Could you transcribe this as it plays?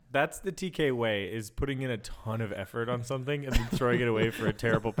That's the TK way, is putting in a ton of effort on something and then throwing it away for a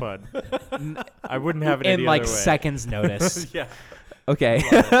terrible pun. I wouldn't have it any In like other way. seconds notice. Yeah. Okay.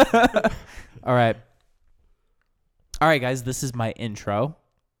 All right. All right, guys. This is my intro.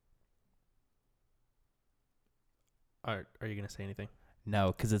 Are you going to say anything?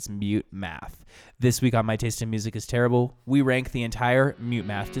 No, because it's Mute Math. This week on My Taste in Music is Terrible, we rank the entire Mute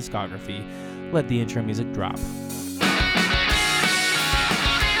Math discography. Let the intro music drop.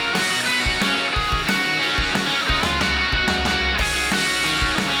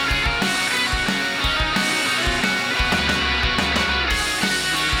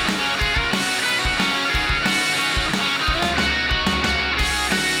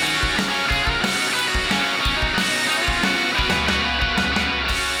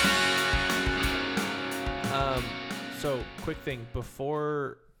 So, quick thing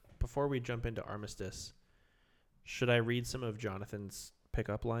before we jump into Armistice, should I read some of Jonathan's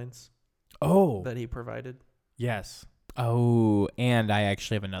pickup lines Oh, that he provided? yes. Oh, and I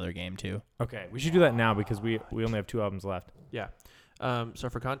actually have another game too. Okay, we should do that now because we only have 2 albums left. Yeah. So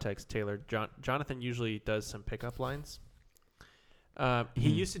for context, Taylor, Jonathan usually does some pickup lines. He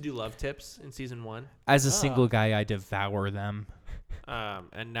used to do love tips in season 1. As a single guy, I devour them.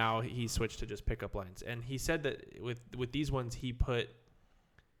 And now he switched to just pickup lines. And he said that with these ones, he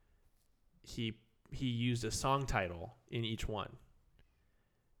used a song title in each one.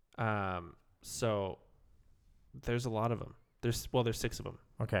 So there's a lot of them. There's 6 of them.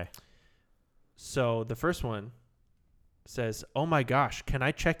 Okay. So the first one says, "Oh my gosh, can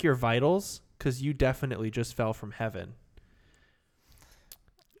I check your vitals? 'Cause you definitely just fell from heaven."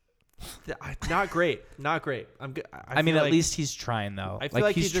 Not great. I mean, at least he's trying though. I feel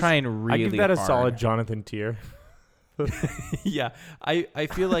like he's he just- trying I really give that a hard. solid Jonathan tier. yeah. I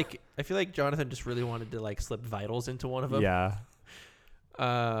feel like Jonathan just really wanted to like slip vitals into one of them. Yeah,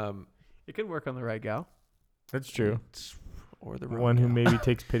 It could work on the right gal. that's true. Or the One who gal. maybe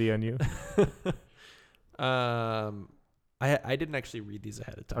takes pity on you. I didn't actually read these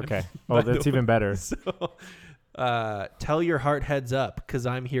ahead of time. Okay. Oh, that's even better. So, tell your heart heads up, 'cause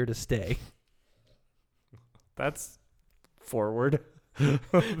I'm here to stay. That's forward.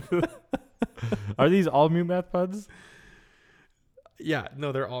 Are these all Mute Math puns? Yeah,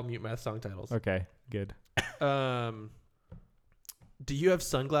 no, they're all Mute Math song titles. Okay, good. Do you have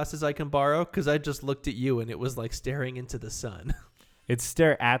sunglasses I can borrow? 'Cause I just looked at you and it was like staring into the sun. It's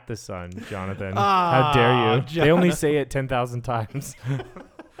stare at the sun, Jonathan. Ah, How dare you? They only Jonathan. say it 10,000 times.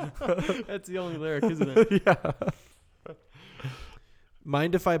 That's the only lyric, isn't it? Yeah.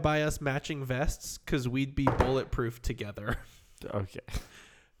 Mind if I buy us matching vests? 'Cause we'd be bulletproof together. Okay.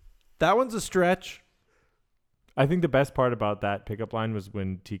 That one's a stretch. I think the best part about that pickup line was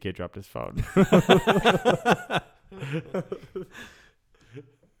when TK dropped his phone.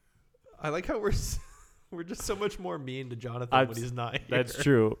 I like how we're just so much more mean to Jonathan when he's not here. That's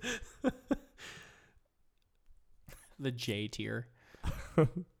true. The J tier.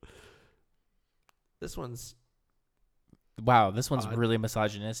 This one's Wow, this one's Odd. really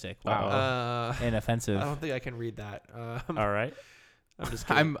misogynistic. Wow, and I offensive. don't think I can read that. All right. I'm just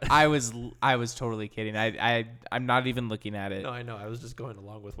kidding. I was totally kidding. I'm not even looking at it. No, I know. I was just going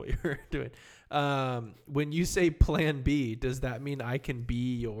along with what you were doing. When you say plan B, does that mean I can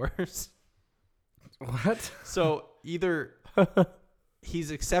be yours? What? So either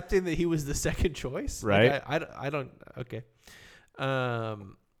he's accepting that he was the second choice, Right. Like, I don't. Okay.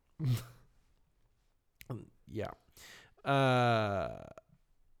 Yeah.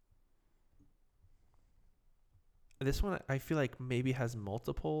 This one I feel like maybe has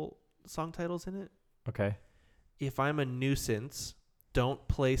multiple song titles in it. Okay. If I'm a nuisance, don't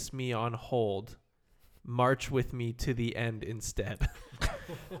place me on hold. March with me to the end instead.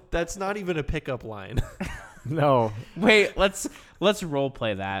 That's not even a pickup line. No. Wait, let's role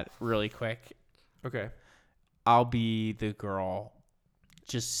play that really quick. Okay. I'll be the girl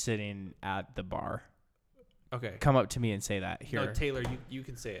just sitting at the bar. Okay. Come up to me and say that. Here. No, Taylor, you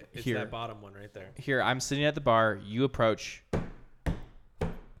can say it. It's Here. that bottom one right there. Here, I'm sitting at the bar. You approach.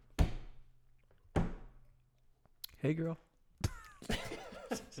 Hey, girl.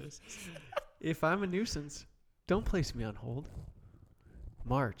 If I'm a nuisance, don't place me on hold.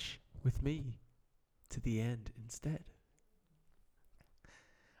 March with me to the end instead.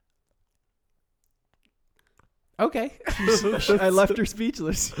 Okay. I left her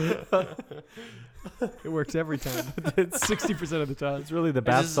speechless. It works every time. It's 60% of the time. It's really the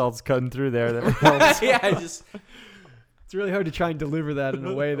bath just- salts cutting through there. That helps. Yeah, I just It's really hard to try and deliver that in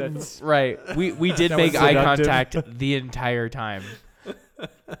a way that's right. We did That make was eye seductive. contact the entire time.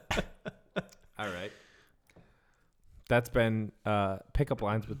 All right. That's been Pickup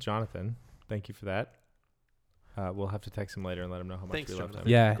Lines with Jonathan. Thank you for that. We'll have to text him later and let him know how much Thanks, we loved Jonathan.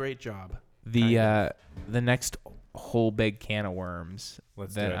 him. Yeah. Great job. The next whole big can of worms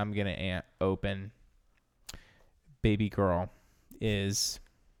Let's do that it. I'm gonna open, baby girl, is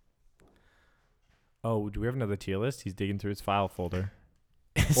Oh, do we have another tier list? He's digging through his file folder.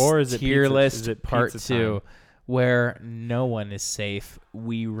 Or is it tier pizza- list is it part pizza 2, time? where no one is safe.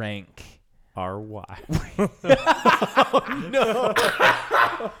 We rank. R.Y.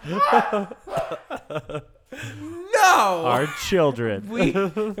 No, Our children. we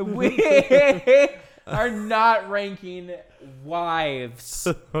are not ranking wives.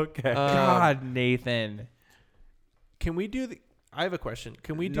 Okay. God, Nathan. Can we do the? I have a question.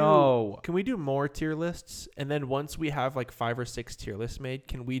 Can we do? No. Can we do more tier lists? And then once we have like 5 or 6 tier lists made,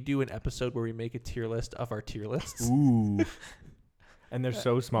 can we do an episode where we make a tier list of our tier lists? Ooh. And they're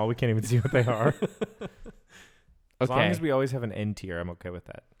so small we can't even see what they are. As long Okay. as we always have an N tier, I'm okay with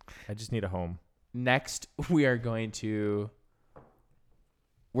that. I just need a home. Next, we're going to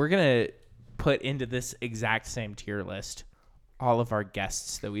put into this exact same tier list all of our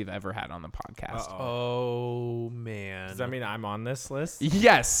guests that we've ever had on the podcast. Oh man. Does that mean I'm on this list?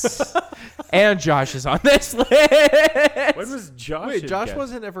 Yes. And Josh is on this list. When was Josh? Wait, Josh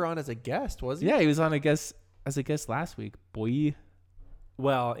wasn't ever on as a guest, was he? Yeah, he was on as a guest last week. Boy.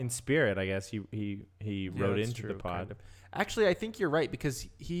 Well, in spirit, I guess he Yeah, wrote that's into the true, pod. kind of. Actually, I think you're right because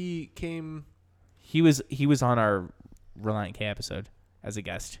he came. He was on our Reliant K episode as a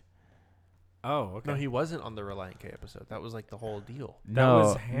guest. Oh, okay. No, he wasn't on the Reliant K episode. That was like the whole deal. was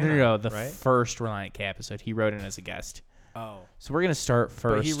No, Hannah, the right? first Reliant K episode. He wrote in as a guest. Oh. So we're gonna start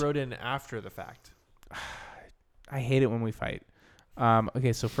first. But he wrote in after the fact. I hate it when we fight.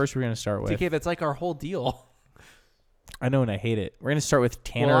 Okay, so first we're gonna start with. TK, that's like our whole deal. I know, and I hate it. We're gonna start with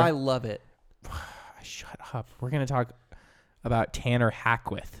Tanner. Well, I love it. Shut up. We're gonna talk about Tanner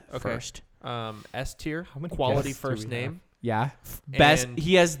Hackwith Okay. first. S tier. How many Quality guests do first we have? name. Yeah, best. And-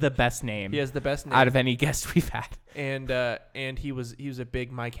 He has the best name He has the best name. out of any guest we've had. and he was a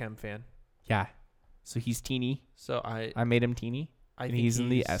big My Chem fan. Yeah, so he's teeny. So I I made him teeny, I and think he's in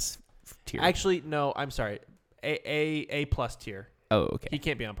the S tier. Actually, no, I'm sorry. A plus tier. Oh, okay. He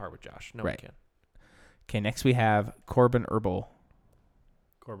can't be on par with Josh. No one Right. can. Okay, next we have Corbin Herbal.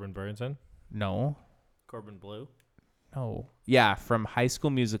 Corbin Burnson? No, Corbin Blue? no. Yeah, from High School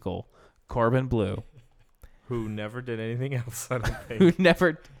Musical, Corbin Blue, Who never did anything else, I don't who think.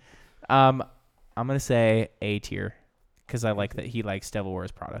 never. I'm gonna say A tier, because I like that he likes Devil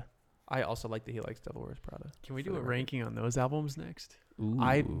Wears Prada. I also like that he likes Devil Wears Prada. Can we For do the a record. ranking on those albums next? Ooh.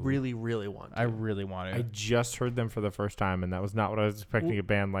 I really, really want to. I really want I to. just heard them for the first time, and that was not what I was expecting a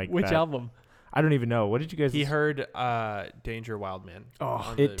band like Which that. album? I don't even know. What did you guys... He heard Danger Wild Man. Oh,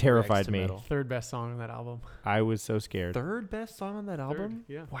 on it the terrified Reacts to me. Metal. Third best song on that album. I was so scared. Third best song on that album?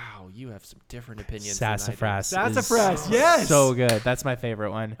 Third, yeah. Wow, you have some different opinions. than I do. Sassafras. Sassafras, is yes! So good. That's my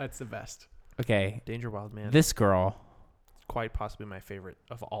favorite one. That's the best. Okay. Danger Wild Man. This girl. Quite possibly my favorite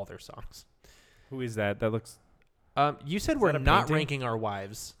of all their songs. Who is that? That looks... You said Is we're that a not painting? ranking our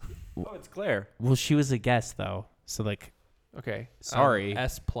wives. Oh, it's Claire. Well, she was a guest, though. So, like, Okay. Sorry.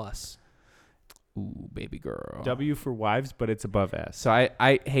 S plus. ooh, baby girl. W for wives, but it's above S. So,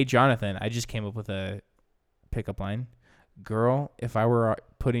 hey, Jonathan, I just came up with a pickup line. Girl, if I were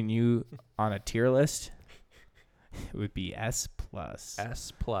putting you on a tier list, it would be S plus.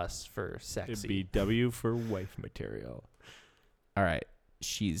 S plus for sexy. It'd be W for wife material. All right.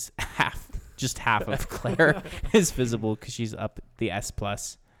 She's just half of Claire is visible because she's up the S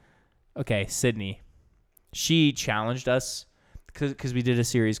plus. Okay, Sydney. She challenged us because we did a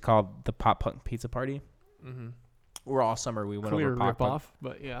series called the Pop Punk Pizza Party. Mm-hmm. Where all summer we went Clear over Pop rip Punk. off,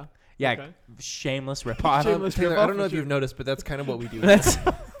 but yeah. Yeah, Okay. shameless ripoff. Shameless Taylor, rip-off I don't know for if you've sure. noticed, but that's kind of what we do. That's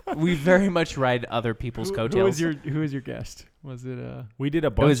we very much ride other people's Who coattails. was your guest? Was it We did a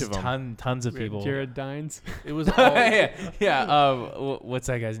It bunch was of them. tons of we had people. Jared Dines? It was all. yeah. What's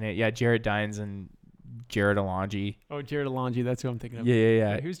that guy's name? Yeah, Jared Dines and Jared Alonji. Oh, Jared Alonji. That's who I'm thinking of.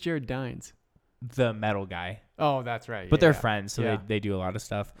 Yeah. Wait, who's Jared Dines? The metal guy. Oh, that's right. But yeah, they're yeah. friends, so Yeah. they do a lot of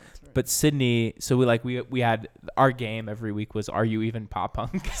stuff. right. But Sydney, so we had our game every week was Are You Even Pop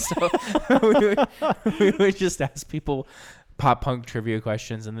Punk? So we would just ask people pop punk trivia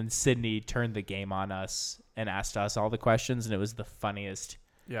questions, and then Sydney turned the game on us and asked us all the questions, and it was the funniest.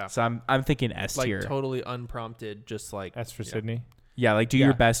 Yeah. So I'm thinking S Like tier. totally unprompted, just like S for yeah. Sydney. Yeah, like do Yeah.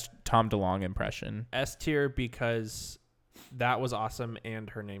 your best Tom DeLonge impression. S tier because that was awesome and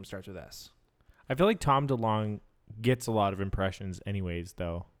her name starts with S. I feel like Tom DeLonge gets a lot of impressions anyways,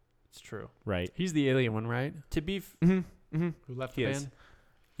 though. It's true. Right? He's the alien one, right? To be Mm-hmm. Who left He the is. band?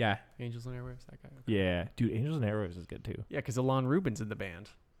 Yeah. Angels and Airwaves, that guy. Okay. Yeah, dude, Angels and Arrows is good too. Yeah, because Ilan Rubin's in the band.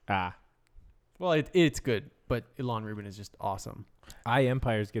 Ah, Well, it's good, but Ilan Rubin is just awesome.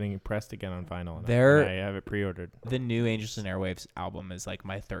 Empire's getting pressed again on vinyl. And They're- I have it pre-ordered. The new Angels and Airwaves album is like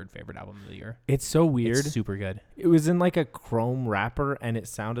my third favorite album of the year. It's so weird. It's super good. It was in like a chrome wrapper, and it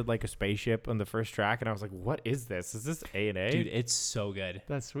sounded like a spaceship on the first track, and I was like, "What is this? Is this A&A?" Dude, it's so good.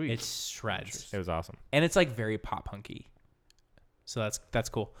 That's sweet. It shreds. It was awesome. And it's like very pop punky. So that's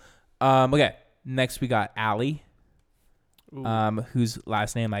cool. Okay. Next we got Allie, Ooh. whose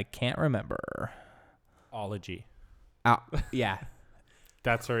last name I can't remember. Ology. Yeah.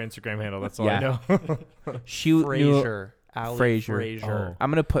 That's her Instagram handle. That's all Yeah. I know. She knew, Frasier. Allie Frasier. Frasier. Oh.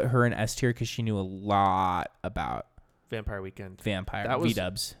 I'm going to put her in S tier because she knew a lot about Vampire Weekend. Vampire That was-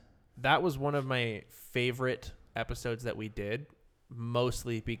 V-dubs. That was one of my favorite episodes that we did,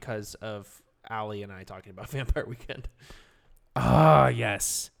 mostly because of Allie and I talking about Vampire Weekend. Ah,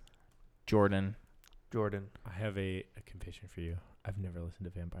 yes. Jordan. I have a confession for you. I've never listened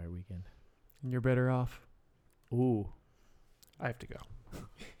to Vampire Weekend. And you're better off. Ooh. I have to go.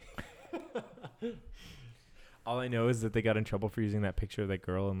 All I know is that they got in trouble for using that picture of that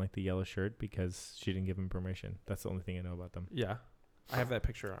girl in like the yellow shirt because she didn't give him permission. That's the only thing I know about them. Yeah. I have that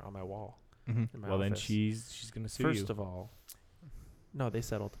picture on my wall Mm-hmm. in my Well, then office. she's gonna sue First you. of all, no, they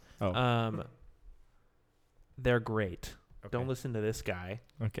settled. Oh, They're great. okay. Don't listen to this guy.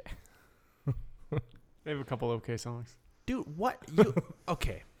 Okay. They have a couple okay songs. Dude, what? You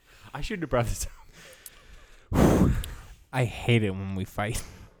okay. I shouldn't have brought this I hate it when we fight.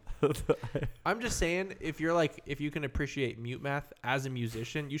 up. I'm just saying, if you can appreciate Mute Math as a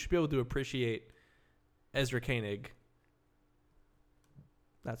musician, you should be able to appreciate Ezra Koenig.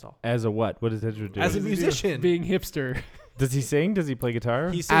 That's all. As a what? What does Ezra do? As a musician. Being hipster. Does he sing? Does he play guitar?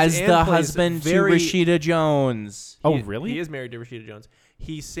 He sings As and the plays husband to very- Rashida Jones. Oh, he- really? He is married to Rashida Jones.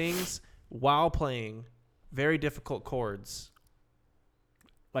 He sings while playing very difficult chords.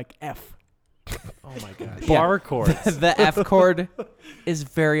 like F. Oh my gosh. Yeah. Bar chords. The F chord is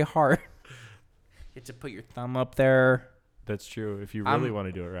very hard. You have to put your thumb up there. That's true. If you I'm- really want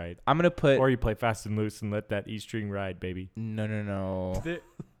to do it right. I'm going to put... Or you play fast and loose and let that E string ride, baby. No.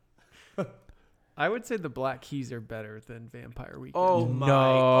 I would say the Black Keys are better than Vampire Weekend. Oh my. No. Oh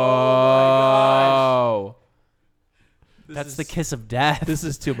my gosh. That's the kiss of death. This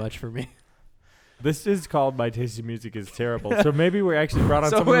is too much for me. This is called My Taste in Music is Terrible. So maybe we actually brought on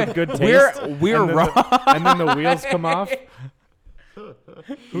So someone with good taste. We're and then wrong. And then the wheels come off. Who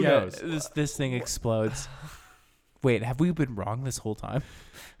Yeah, knows? This thing explodes. Wait, have we been wrong this whole time?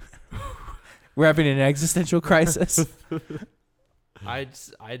 We're having an existential crisis. I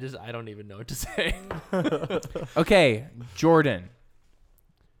don't even know what to say. Okay, Jordan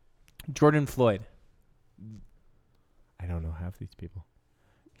Floyd. I don't know half these people.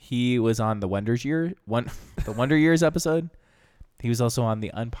 He was on the Wonder Years episode. He was also on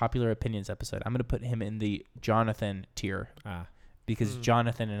the Unpopular Opinions episode. I'm going to put him in the Jonathan tier because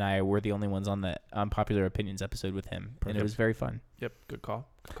Jonathan and I were the only ones on the Unpopular Opinions episode with him, and it Perfect. was very fun. Yep. Good call.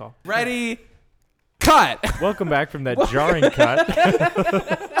 Ready? Cut. Welcome back from that jarring cut.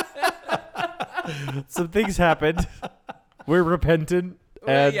 Some things happened. We're repentant,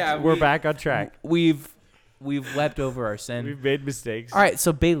 and we're back on track. We've leapt over our sin. We've made mistakes. All right,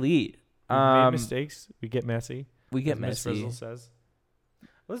 so Bailey. We've made mistakes. We get messy. We get as Miss messy. Frizzle says.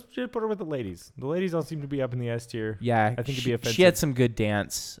 Let's just put her with the ladies. The ladies all seem to be up in the S tier. Yeah, I think it'd be she offensive. had some good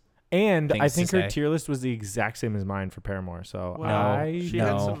dance. And I things to think her say. tier list was the exact same as mine for Paramore. So Well, she had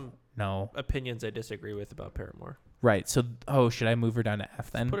No. some No, opinions I disagree with about Paramore. right. So, should I move her down to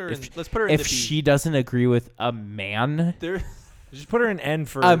F then? Let's put her in If the B. she doesn't agree with a man, There, just put her in N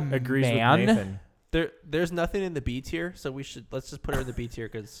for A agrees man? with Nathan. there's nothing in the B tier, so let's just put her in the B tier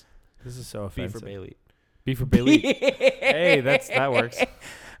because This is so B offensive. for Bailey. B for Bailey. Hey, that works.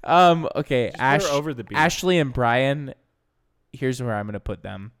 Okay, Just put her over the B. Ashley and Brian. Here's where I'm gonna put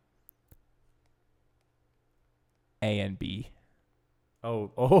them. A and B.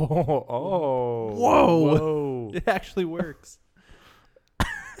 Oh. Whoa. It actually works.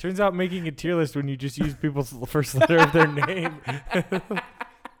 Turns out making a tier list when you just use people's first letter of their name.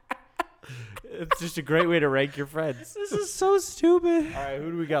 It's just a great way to rank your friends. This is so stupid. All right,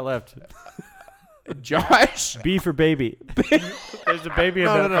 who do we got left? Josh. B for baby. There's a baby in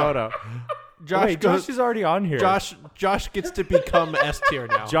No, that no, no. photo. Josh Wait, Josh is already on here. Josh gets to become S tier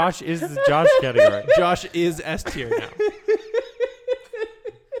now. Josh is the Josh category. Josh is S tier now.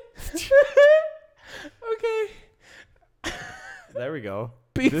 Okay. There we go.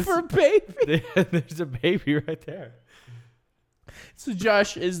 B This- for baby. There's a baby right there. So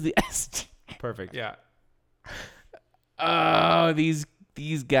Josh is the S. Perfect. Yeah. Oh, these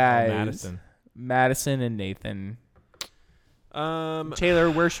These guys, Madison. and Nathan. Um, Taylor,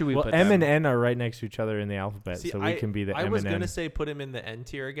 where should we Well, put M them? and N are right next to each other in the alphabet, See, so we can be the I M was and N. gonna say put him in the N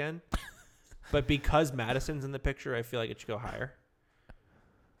tier again, but because Madison's in the picture, I feel like it should go higher.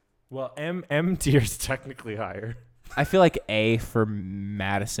 Well, M tier is technically higher, I feel like A for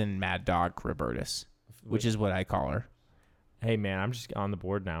Madison Mad Dog Robertus, which is what I call her. Hey man, I'm just on the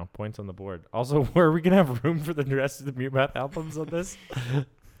board now. Points on the board. Also, where are we gonna have room for the rest of the Mute Math albums on this?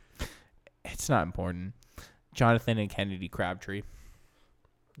 It's not important. Jonathan and Kennedy Crabtree.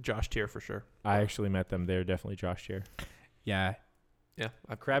 Josh tier for sure. I actually met them. They're definitely Josh tier. Yeah, Yeah,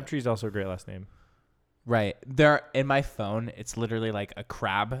 Crabtree's also a great last name. right. They're in my phone. It's literally like a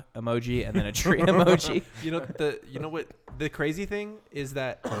crab emoji and then a tree emoji. You know what the crazy thing is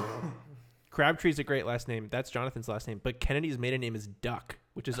that Crabtree's a great last name. That's Jonathan's last name, but Kennedy's maiden name is Duck,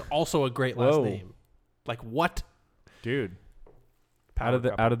 which is also a great last Whoa. name. Like what? Dude, Power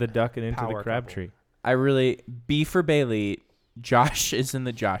couple. out of the duck and into Power the couple. Crabtree. I really B for Bailey. Josh is in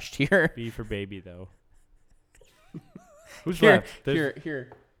the Josh tier. B for baby though. Who's Here, left? There's-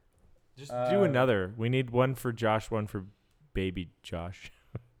 here. Just do another. We need one for Josh, one for baby Josh.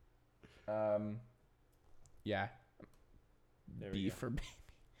 Yeah. There we B go. for baby.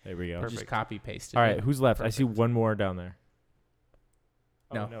 There we go. Perfect. Just copy pasted. All right, it. who's left? I see Perfect. one more down there.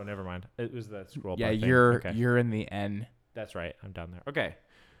 Oh, No. no, never mind. It was the scroll Yeah, bar thing. you're Okay. you're in the N. That's right. I'm down there. Okay.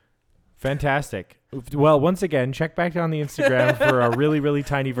 Fantastic. Well, once again, check back down the Instagram for a really, really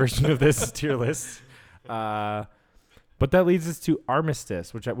tiny version of this tier list. But that leads us to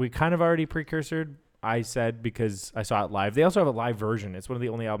Armistice, which we kind of already precursored. I said because I saw it live. They also have a live version. It's one of the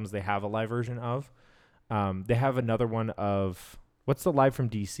only albums they have a live version of. They have another one of what's the Live from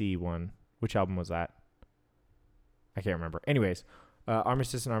DC one? Which album was that? I can't remember. Anyways,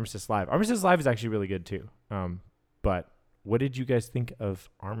 Armistice and Armistice Live. Armistice Live is actually really good too. But what did you guys think of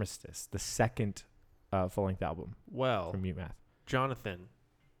Armistice, the second full-length album Well, from Mute Math? Jonathan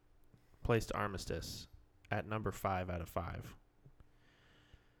placed Armistice at number 5 out of 5.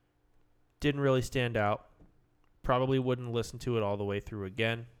 Didn't really stand out. Probably wouldn't listen to it all the way through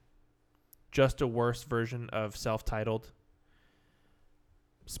again. Just a worse version of Self-Titled.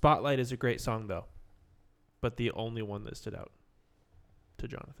 Spotlight is a great song, though. But the only one that stood out to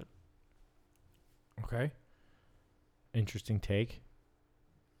Jonathan. Okay. Interesting take.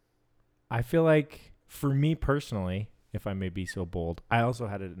 I feel like, for me personally, if I may be so bold, I also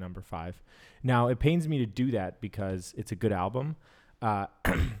had it at number 5. Now, it pains me to do that because it's a good album.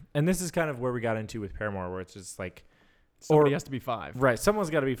 And this is kind of where we got into with Paramore, where it's just like, Somebody has to be 5. right,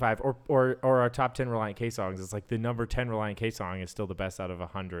 someone's got to be 5. Or our top 10 Reliant K songs. It's like the number 10 Reliant K song is still the best out of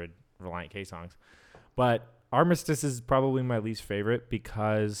 100 Reliant K songs. But Armistice is probably my least favorite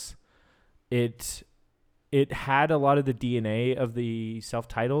because it had a lot of the DNA of the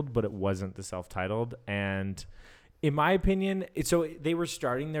self-titled, but it wasn't the self-titled. And in my opinion, so they were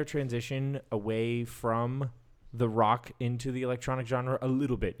starting their transition away from the rock into the electronic genre a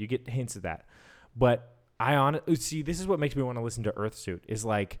little bit. You get hints of that. But see, this is what makes me want to listen to Earthsuit is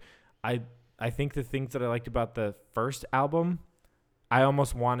like, I think the things that I liked about the first album, I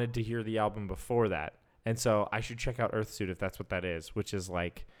almost wanted to hear the album before that. And so I should check out Earthsuit if that's what that is, which is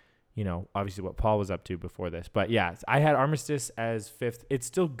like, you know, obviously what Paul was up to before this. But yeah, I had Armistice as 5th. It's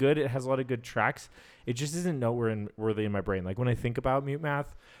still good. It has a lot of good tracks. It just isn't noteworthy in my brain. Like when I think about Mute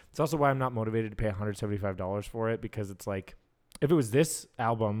Math, it's also why I'm not motivated to pay $175 for it, because it's like, if it was this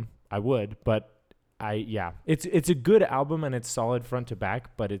album, I would. But it's a good album and it's solid front to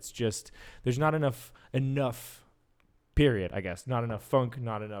back, but it's just, there's not enough period, I guess. Not enough funk,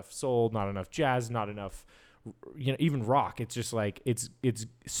 not enough soul, not enough jazz, not enough, you know, even rock. It's just like it's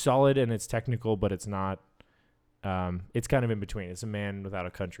solid and it's technical, but it's not. It's kind of in between. It's a man without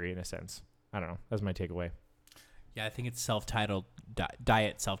a country in a sense. I don't know. That's my takeaway. Yeah, I think it's self-titled.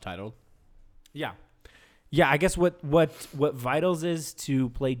 Diet self-titled. Yeah. I guess what Vitals is to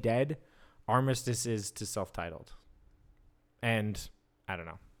Play Dead, Armistice is to self-titled. And I don't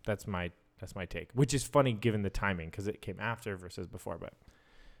know. That's my take, which is funny given the timing because it came after versus before. But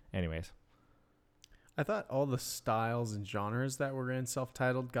anyways. I thought all the styles and genres that were in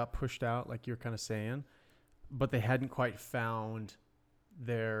self-titled got pushed out, like you were kind of saying, but they hadn't quite found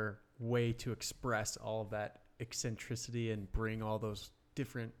their way to express all of that eccentricity and bring all those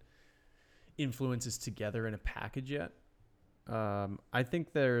different influences together in a package yet. I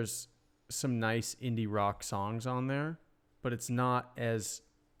think there's some nice indie rock songs on there, but it's not as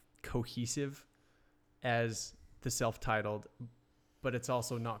cohesive as the self-titled, but it's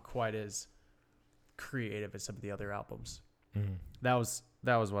also not quite as creative as some of the other albums. Mm-hmm. That was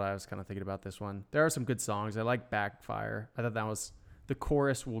what I was kind of thinking about this one. There are some good songs. I like Backfire. I thought that was the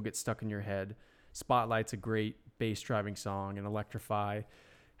chorus will get stuck in your head. Spotlight's a great bass driving song, and Electrify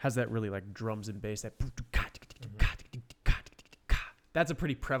has that really like drums and bass. That's a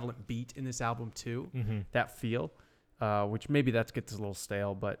pretty prevalent beat in this album too. That feel, which maybe that gets a little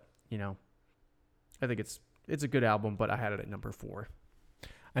stale, but I think it's a good album. But I had it at number 4.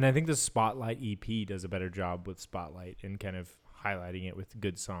 And I think the Spotlight EP does a better job with Spotlight and kind of highlighting it with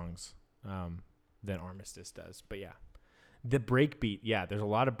good songs than Armistice does. But yeah, the breakbeat, there's a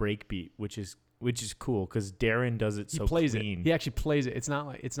lot of breakbeat, which is cool because Darren does it so plays clean. it. He actually plays it. It's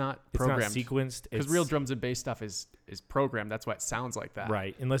not programmed. It's not sequenced. Because real drums and bass stuff is programmed. That's why it sounds like that.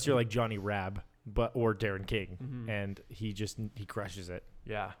 Right. Unless you're like Johnny Rab, or Darren King, and he crushes it.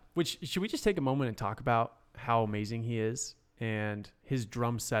 Yeah. Which, should we just take a moment and talk about how amazing he is and his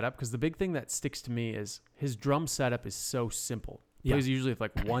drum setup? Because the big thing that sticks to me is his drum setup is so simple. He plays usually with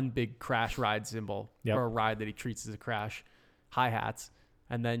like one big crash ride cymbal or a ride that he treats as a crash, hi-hats,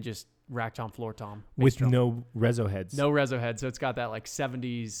 and then just rack tom, floor tom. With drum. no reso heads. No reso head. So it's got that like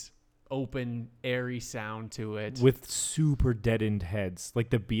 70s open, airy sound to it. With super deadened heads. Like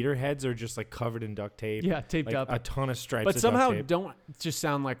the beater heads are just like covered in duct tape. Yeah, taped like up. a ton of stripes But of somehow duct tape. don't just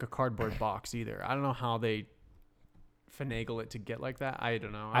sound like a cardboard box either. I don't know how they finagle it to get like that. I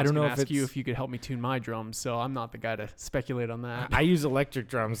don't know. I don't know if ask you it's- if you could help me tune my drums, so I'm not the guy to speculate on that. I use electric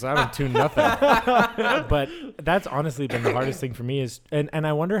drums, so I don't tune nothing. But that's honestly been the hardest thing for me is, and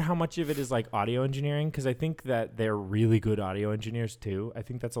I wonder how much of it is like audio engineering, because I think that they're really good audio engineers too. I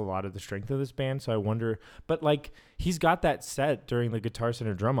think that's a lot of the strength of this band. So I wonder, but like he's got that set during the Guitar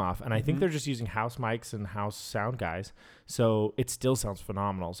Center drum off, and I think they're just using house mics and house sound guys. So it still sounds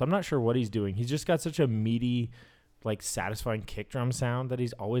phenomenal. So I'm not sure what he's doing. He's just got such a meaty, like satisfying kick drum sound that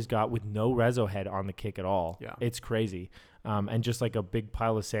he's always got with no reso head on the kick at all. Yeah. It's crazy. And just like a big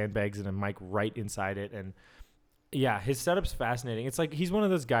pile of sandbags and a mic right inside it. And yeah, his setup's fascinating. It's like he's one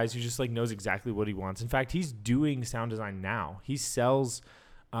of those guys who just like knows exactly what he wants. In fact, he's doing sound design now. He sells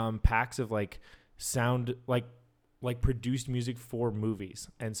packs of like sound, like produced music for movies.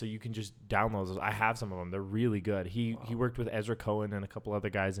 And so you can just download those. I have some of them. They're really good. He worked with Ezra Cohen and a couple other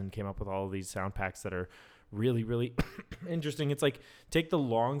guys and came up with all of these sound packs that are really, really interesting. It's like take the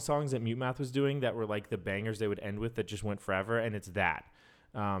long songs that Mute Math was doing that were like the bangers they would end with that just went forever, and it's that,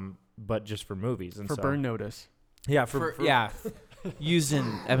 but just for movies and For so, Burn Notice. Yeah, for using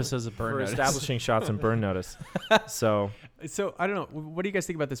episodes of Burn for Notice. establishing shots in Burn Notice. So So I don't know. What do you guys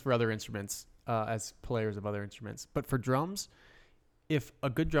think about this for other instruments, as players of other instruments? But for drums, if a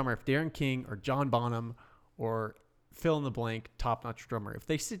good drummer, if Darren King or John Bonham or fill in the blank top-notch drummer, if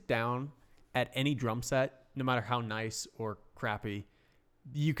they sit down at any drum set, no matter how nice or crappy,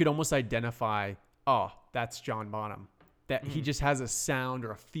 you could almost identify, oh, that's John Bonham. That he just has a sound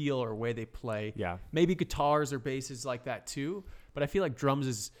or a feel or a way they play. yeah, Maybe guitars or basses like that too. But I feel like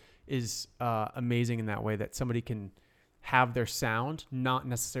drums is amazing in that way, that somebody can have their sound not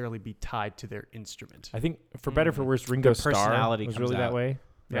necessarily be tied to their instrument. I think for better or for worse, Ringo Starr personality was comes really that out. way,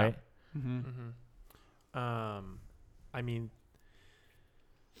 Yeah. right? I mean,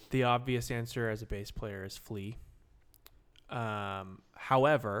 the obvious answer as a bass player is Flea.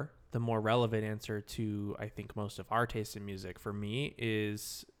 However, the more relevant answer to, I think, most of our taste in music for me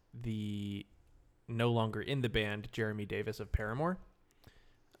is the no longer in the band Jeremy Davis of Paramore,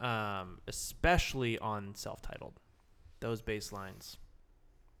 especially on Self-Titled. Those bass lines,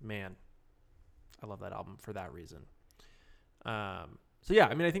 man, I love that album for that reason. So yeah,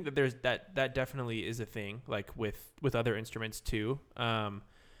 I mean, I think that there's that definitely is a thing, like with other instruments too.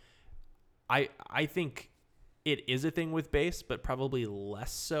 I think it is a thing with bass, but probably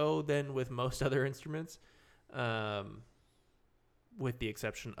less so than with most other instruments, with the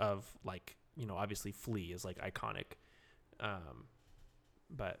exception of, like, you know, obviously Flea is like iconic,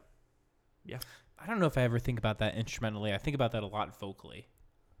 but yeah. I don't know if I ever think about that instrumentally. I think about that a lot vocally,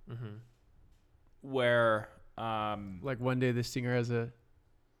 where Like one day the singer has a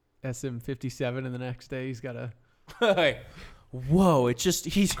SM57 and the next day he's got a whoa, it's just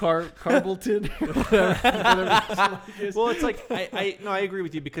he's Carbleton. Well, it's like I agree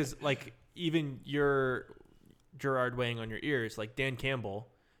with you, because like even your Gerard weighing on your ears, like Dan Campbell,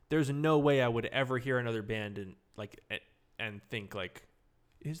 there's no way I would ever hear another band and think like,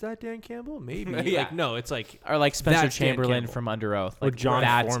 is that Dan Campbell? Maybe. Yeah. Like, no, it's like, or like Spencer That's Dan Chamberlain Campbell. from Under Oath, Or like John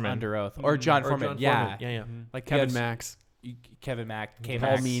that's Foreman. Under Oath, or John or Foreman, John yeah, Foreman. Yeah. like Kevin Max. Kevin Mack, K.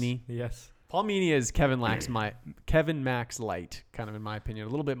 Paul Max. Meany. Yes. Paul Meany is Kevin Max light, kind of, in my opinion. A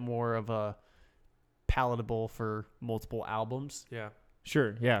little bit more of a palatable for multiple albums. Yeah.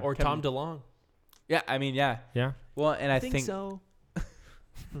 Sure. Yeah. Or Kevin- Tom DeLonge. Yeah, I mean, yeah. Yeah. Well, and I think so.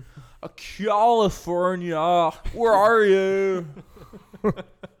 California, where are you?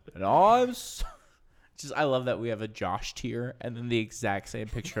 And just I love that we have a Josh tier, and then the exact same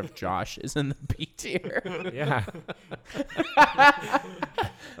picture of Josh is in the B tier. Yeah.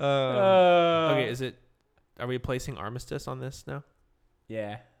 Okay, are we placing Armistice on this now?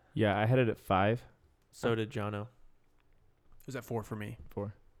 Yeah. Yeah, I had it at 5. So did Jono. It was at 4 for me.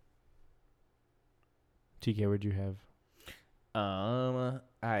 4. TK, what'd you have?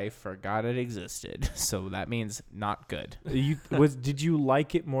 I forgot it existed, so that means not good. Did you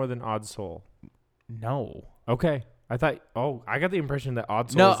like it more than Odd Soul? No. Okay. I got the impression that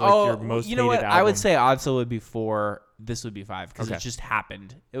Odd Soul is like your most you know hated what? album. I would say Odd Soul would be 4. This would be 5 because Okay. it just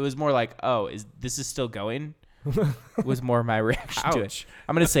happened. It was more like, this is still going? Was more my reaction to it. Ouch.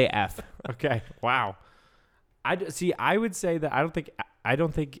 I'm gonna say F. Okay. Wow. I would say that I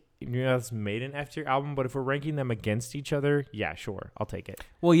don't think Nearth's made an F tier album, but if we're ranking them against each other, yeah, sure, I'll take it.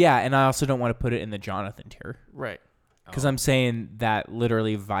 Well, yeah, and I also don't want to put it in the Jonathan tier Right. because I'm saying that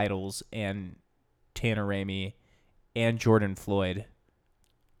literally Vitals and Tanner Ramey and Jordan Floyd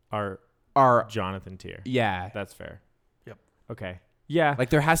Our are Jonathan tier. yeah. That's fair. Yep. Okay. Yeah. Like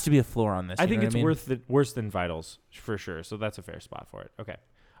there has to be a floor on this. I you think know it's what I mean? worse than Vitals for sure. So that's a fair spot for it. Okay.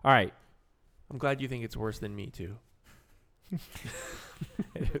 All right. I'm glad you think it's worse than me too.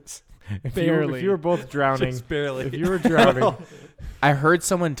 It is. If Barely. you were both drowning, barely. if you were drowning, I heard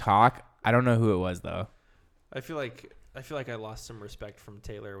someone talk. I don't know who it was though. I feel like I lost some respect from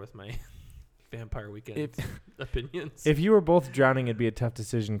Taylor with my Vampire Weekend opinions. if you were both drowning, it'd be a tough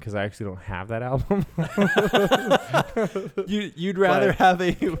decision because I actually don't have that album. You'd rather have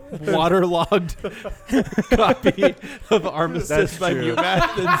a waterlogged copy of Armistice That's by true.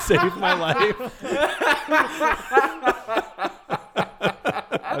 Mumath than Save My Life.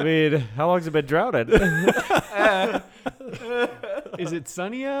 I mean, how long's it been drowning? Is it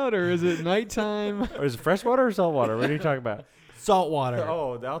sunny out or is it nighttime? Or is it freshwater or saltwater? What are you talking about? Salt water.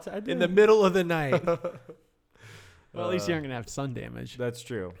 Oh, I did. In the middle of the night. Well, at least you aren't gonna have sun damage. That's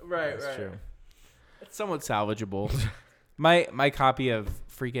true. Right, That's true. It's somewhat salvageable. my copy of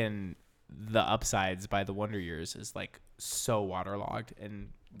freaking The Upsides by the Wonder Years is like so waterlogged and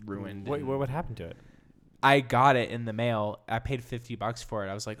ruined. What and- happened to it? I got it in the mail. I paid $50 for it.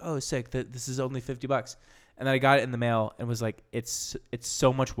 I was like, "Oh, sick! This is only $50." And then I got it in the mail and was like, "It's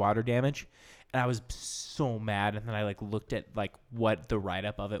so much water damage," and I was so mad. And then I like looked at like what the write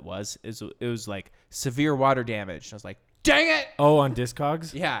up of it was. It was like severe water damage. And I was like, "Dang it!" Oh, on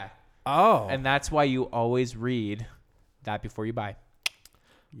Discogs? Yeah, Oh. and that's why you always read that before you buy.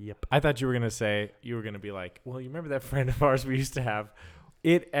 Yep. I thought you were gonna be like, well, you remember that friend of ours we used to have?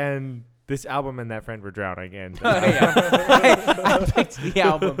 It and this album and that friend were drowning, and I picked the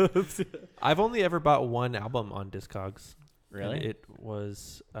album. I've only ever bought one album on Discogs. Really? And it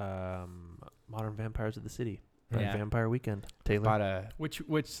was Modern Vampires of the City by Yeah. Vampire Weekend. Taylor. Bought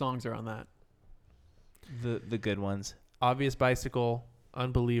Which songs are on that? the good ones. Obvious Bicycle,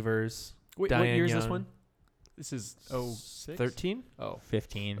 Unbelievers, What Diane year is this Young. one? This is 06? 13? Oh,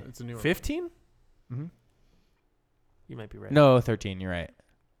 15. it's a new one. 15? Mm-hmm. You might be right. No, 13. You're right.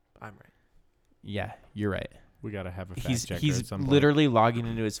 I'm right. Yeah, you're right. we gotta have a fact He's checker at he's some point. literally logging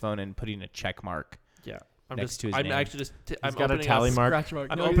into his phone and putting a check mark. Yeah. Next to his I'm name. actually just He's got a opening tally up, mark. Scratch mark.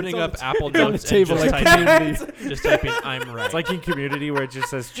 I'm No, opening it's on up the- Apple it's on the Notes and table just, like typing, just typing I'm right. It's like in Community where it just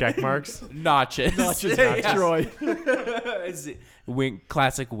says check marks. Notches. Notches, Yeah. Troy.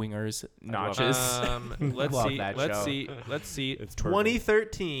 Classic wingers. love Notches. Let's Love see. that Let's show. see. Let's see. It's perfect.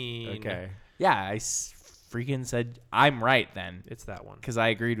 2013. Okay. Yeah, I freaking said I'm right then It's that one. because I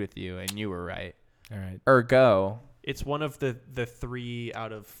agreed with you and you were right. All right. Ergo. It's one of the 3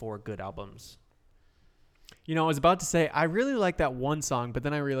 out of 4 good albums. You know, I was about to say I really like that one song, but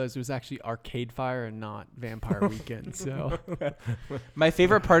then I realized it was actually Arcade Fire and not Vampire Weekend. So My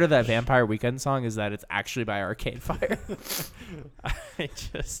favorite part of that Vampire Weekend song is that it's actually by Arcade Fire. I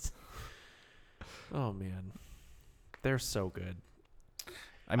just. Oh man, they're so good.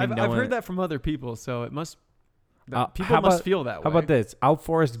 I mean, I've heard that from other people, so it must. People how must about- feel that way. How about this? I'll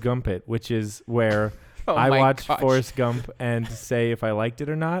Forrest Gump it, which is where Oh I my watch gosh. Forrest Gump and say if I liked it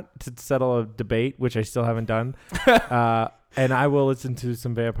or not to settle a debate, which I still haven't done. And I will listen to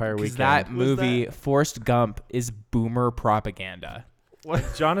some Vampire 'Cause Weekend. that movie, Forrest Gump, is boomer propaganda.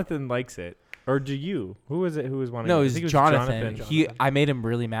 Jonathan likes it. Or do you? Who was it who was wanting No, I it was think Jonathan. Jonathan. I made him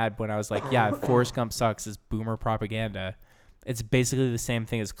really mad when I was like, yeah, Forrest Gump sucks is boomer propaganda. It's basically the same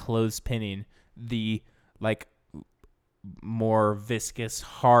thing as clothespinning the like more viscous,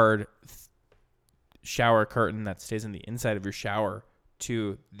 hard shower curtain that stays in the inside of your shower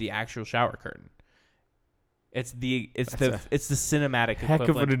to the actual shower curtain. It's the That's cinematic Heck of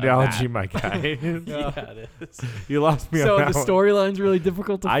equivalent an analogy, that. my guy. Yeah, it is. You lost me So on the that one. storyline's really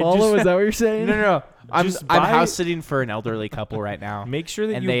difficult to I follow. just- Is that what you're saying? No. I'm Just I'm buy- house sitting for an elderly couple right now, Make sure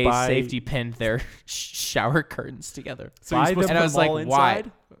that and you they buy safety pinned their shower curtains together. So you're Buy supposed them- to And put I them was all like, why?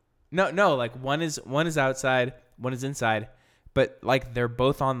 inside? No, like one is outside, one is inside, but like they're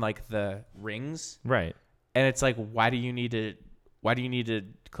both on like the rings, right. and it's like, why do you need to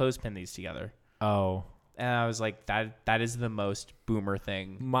clothespin these together? Oh. And I was like, that is the most boomer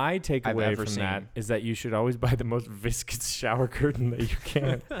thing. My takeaway ever from seen. that is that you should always buy the most viscous shower curtain that you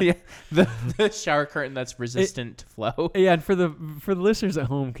can. Yeah, the shower curtain that's resistant to flow. Yeah, and for the listeners at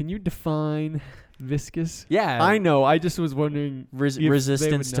home, can you define viscous? Yeah, I know. I just was wondering. if they would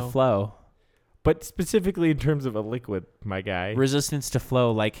resistance to know. flow. But specifically in terms of a liquid, my guy. Resistance to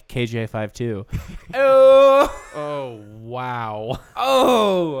flow, like KJ52. Oh wow.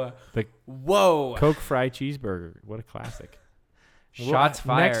 Oh, The whoa! Coke Fry Cheeseburger. What a classic. Shots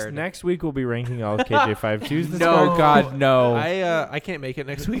fired. Next week we'll be ranking all of KJ52's. No, God, no. I can't make it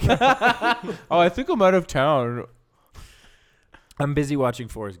next week. Oh, I think I'm out of town. I'm busy watching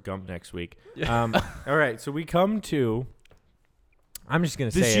Forrest Gump next week. All right, so we come to. I'm just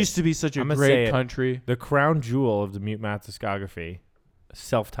gonna say This it. used to be such a I'm gonna say great it. country. The crown jewel of the Mute Math discography,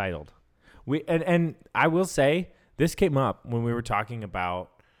 self-titled. And I will say this came up when we were talking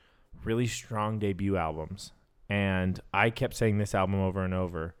about really strong debut albums, and I kept saying this album over and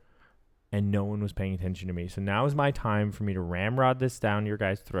over, and no one was paying attention to me. So now is my time for me to ramrod this down your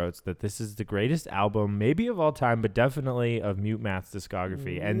guys' throats that this is the greatest album, maybe of all time, but definitely of Mute Math's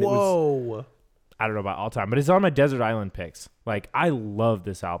discography. And it was, Whoa. I don't know about all time, but it's on my Desert Island picks. Like, I love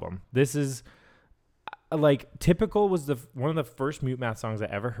this album. This is like Typical was one of the first Mute Math songs I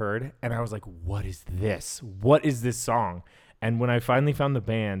ever heard, and I was like, what is this? What is this song? And when I finally found the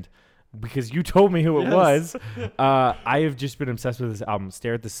band, because you told me who it was, I have just been obsessed with this album.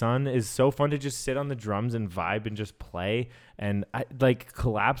 Stare at the Sun is so fun to just sit on the drums and vibe and just play. And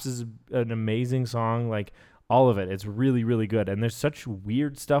Collapse is an amazing song. Like, all of it. It's really, really good. And there's such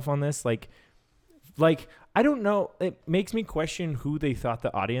weird stuff on this. Like I don't know. It makes me question who they thought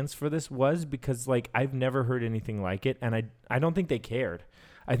the audience for this was, because like I've never heard anything like it, and I don't think they cared.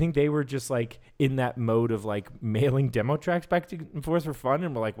 I think they were just like in that mode of like mailing demo tracks back and forth for fun,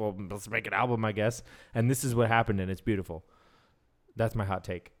 and we're like, well, let's make an album, I guess. And this is what happened, and it's beautiful. That's my hot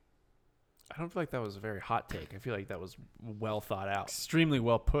take. I don't feel like that was a very hot take. I feel like that was well thought out. Extremely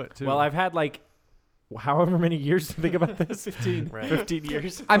well put, too. Well, I've had like however many years to think about this. 15. Right. 15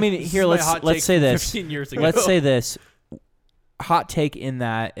 years. I mean, here let's say this. 15 years ago. Let's say this. Hot take in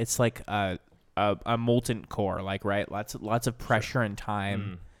that it's like a molten core, like, right? Lots of pressure and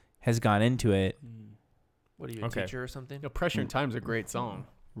time has gone into it. What are you, a Okay. teacher or something? You know, Pressure and Time's a great song,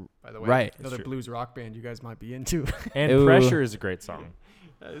 by the way. Right. Another true. blues rock band you guys might be into. And Ooh. Pressure is a great song.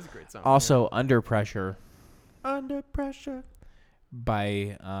 That is a great song. Also, Under Pressure Under Pressure.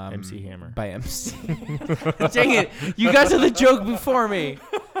 by MC Hammer. By MC. Dang it! You got to the joke before me.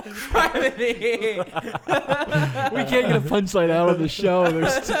 Harmony. We can't get a punchline out on the show.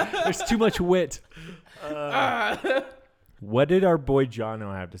 There's too much wit. What did our boy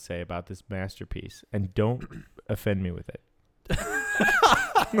Jono have to say about this masterpiece? And don't offend me with it.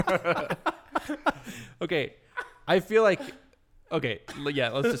 Okay. I feel like. Okay. Yeah,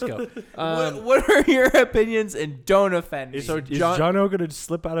 let's just go. What are your opinions? And don't offend me. Is So Jono going to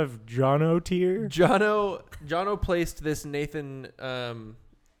slip out of Jono tier? Jono placed this Nathan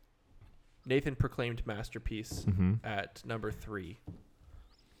proclaimed masterpiece Mm-hmm. at number 3.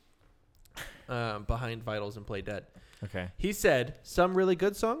 Behind Vitals and Play Dead. Okay. He said some really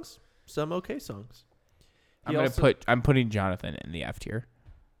good songs, some okay songs. I'm putting Jonathan in the F tier.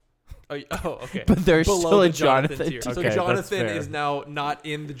 Oh, okay. But there's Below still a the Jonathan Jonathan. tier. Okay, So that's Jonathan fair. is now not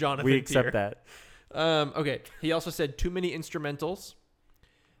in the Jonathan We tier. accept that. Okay. He also said too many instrumentals.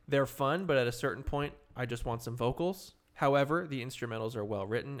 They're fun, but at a certain point, I just want some vocals. However, the instrumentals are well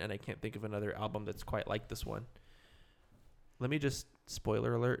written, and I can't think of another album that's quite like this one. Let me just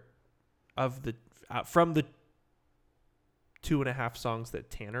spoiler alert of the from the 2.5 songs that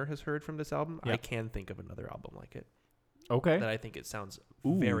Tanner has heard from this album. I Yep. can think of another album like it Okay. that I think it sounds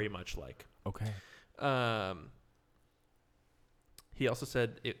Ooh. very much like. Okay. He also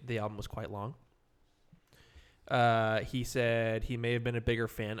said the album was quite long. He said he may have been a bigger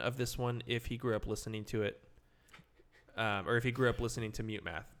fan of this one if he grew up listening to it or if he grew up listening to Mute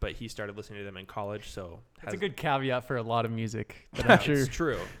Math, but he started listening to them in college. So That's a good caveat for a lot of music that I'm sure It's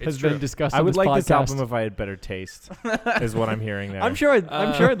true. It's has true. been discussed. I on would this like podcast. this album if I had better taste, is what I'm hearing there. I'm sure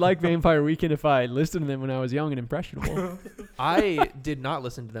I'd like Vampire Weekend if I listened to them when I was young and impressionable. I did not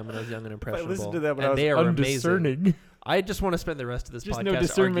listen to them when I was young and impressionable. listened to them when and I was they are amazing. undiscerning. I just want to spend the rest of this Just no podcast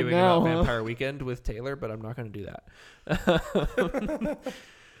discernment arguing now, about huh? Vampire Weekend with Taylor, but I'm not going to do that.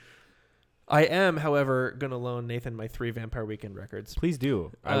 I am, however, going to loan Nathan my 3 Vampire Weekend records, Please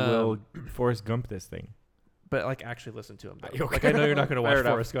do. I will Forrest Gump this thing. but like actually listen to them. Though. Okay. Like I know you're not going to watch Fair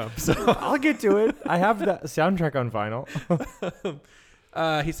enough. Forrest Gump. So I'll get to it. I have the soundtrack on vinyl.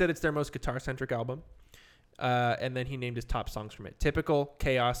 he said it's their most guitar-centric album, and then he named his top songs from it: Typical,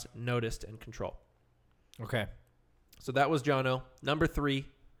 Chaos, Noticed, and Control. Okay. So that was Jono. Number 3,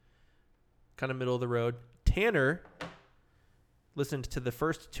 kind of middle of the road. Tanner listened to the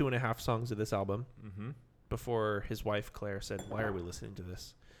first 2.5 songs of this album Mm-hmm. before his wife Claire said, "Why are we listening to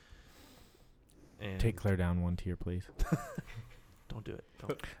this?" And Take Claire down 1 tier, please. don't do it.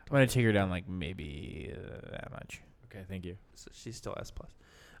 Don't. I'm gonna take her down like maybe that much. Okay, thank you. So she's still S+.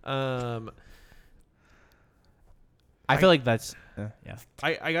 I feel like that's yeah.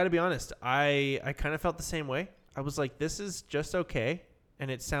 I got to be honest. I kind of felt the same way. I was like, this is just okay, and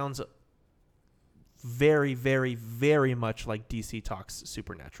it sounds very, very, very much like DC Talks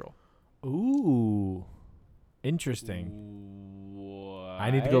Supernatural. Ooh. Interesting. I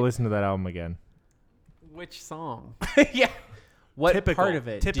need to go listen to that album again. Which song? Yeah. What Typical, part of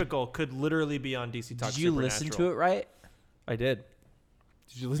it? Typical could literally be on DC Talks Did you Supernatural. listen to it right? I did.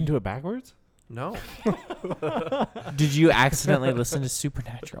 Did you listen to it backwards? No. Did you accidentally listen to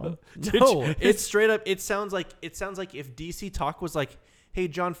Supernatural? No, it's straight up. It sounds like if DC Talk was like, "Hey,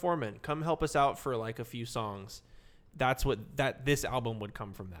 John Foreman, come help us out for like a few songs." That's what this album would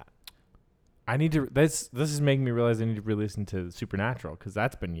come from. That I need to. This is making me realize I need to re-listen to Supernatural because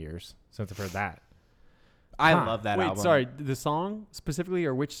that's been years since I've heard that. I Huh. love that Wait, album. sorry, the song specifically,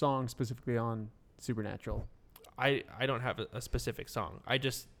 or which song specifically on Supernatural? I don't have a specific song.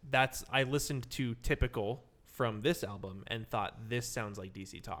 I listened to Typical from this album and thought this sounds like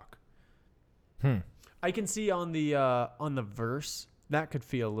DC Talk. I can see on the verse that could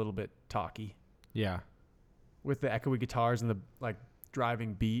feel a little bit talky Yeah. with the echoey guitars and the like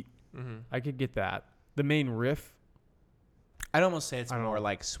driving beat. Mm-hmm. I could get that. The main riff, I'd almost say it's I don't more know.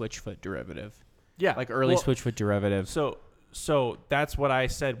 like Switchfoot derivative, yeah, like early Well, Switchfoot derivative. So that's what I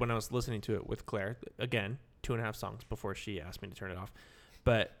said when I was listening to it with Claire. Again, 2.5 songs before she asked me to turn it off.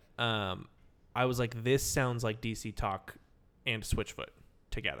 But I was like, this sounds like DC Talk and Switchfoot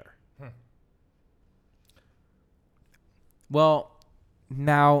together. Well,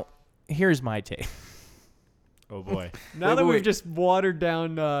 now here's my take. Oh boy. Now Wait, that wait, we've wait. just watered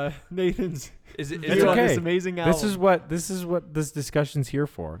down Nathan's Is it? It's view on okay. this amazing album. This is what this discussion's here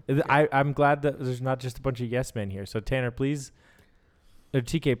for. I'm glad that there's not just a bunch of yes men here. So Tanner, please,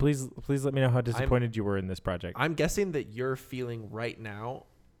 TK, please let me know how disappointed you were in this project. I'm guessing that you're feeling right now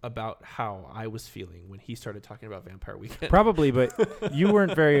about how I was feeling when he started talking about Vampire Weekend. Probably, but you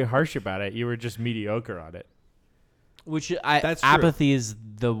weren't very harsh about it. You were just mediocre on it. Which That's true. apathy is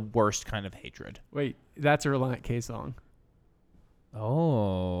the worst kind of hatred. Wait, that's a Reliant K song.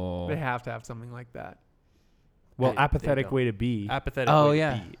 Oh. They have to have something like that. Well, They apathetic don't. way to be Apathetic Oh, Way to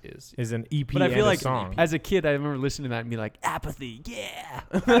yeah. Be is is an EP But I and feel a like song. as a kid, I remember listening to that and be like, apathy, yeah.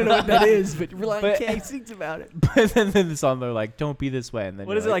 I don't know what that is, but Reliant K sings about it. But then the song they're like, "Don't be this way," and then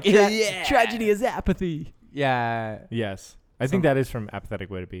What you're is it like? Yeah. Tragedy is apathy. Yeah. Yes, I think that is from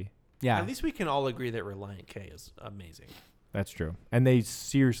apathetic way to be. Yeah. At least we can all agree that Reliant K is amazing. That's true, and they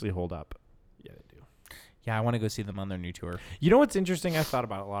seriously hold up. Yeah, they do. Yeah, I want to go see them on their new tour. You know what's interesting? I thought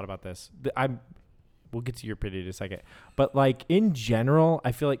about a lot about this. We'll get to your pity in a second. But like in general,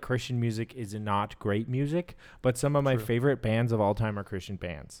 I feel like Christian music is not great music, but some of my True. favorite bands of all time are Christian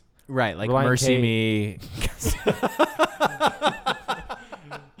bands. Right, like Reliant Mercy K- Me.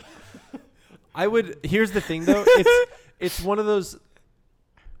 Here's the thing though, it's one of those,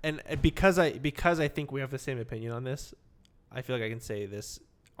 and because I think we have the same opinion on this, I feel like I can say this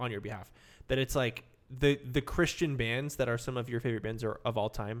on your behalf, that it's like the Christian bands that are some of your favorite bands of all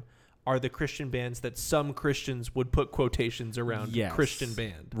time are the Christian bands that some Christians would put quotations around Yes. Christian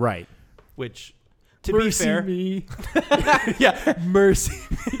band, Right. which to Mercy be fair, me. yeah, mercy.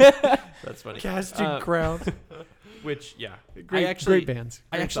 That's funny. Casting crowns. Which yeah, Great bands.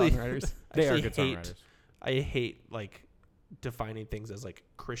 I Great actually- songwriters. They are actually good hate- songwriters. I hate like defining things as like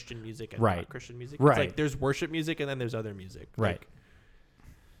Christian music and Right. not Christian music. Right. It's like there's worship music and then there's other music. Right. Like,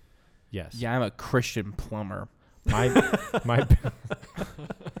 Yes. Yeah, I'm a Christian plumber. My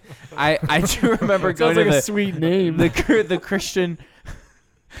I do remember going Sounds like to a sweet name. the Christian.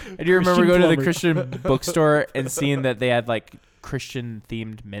 I do remember Christian going to the plumber. Christian bookstore and seeing that they had like Christian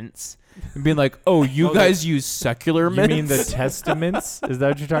themed mints and being like, "Oh, you guys use secular You mints?" mean the Testaments? Is that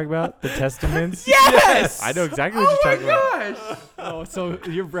what you're talking about? The Testaments? Yes! I know exactly what you're talking about. Oh, so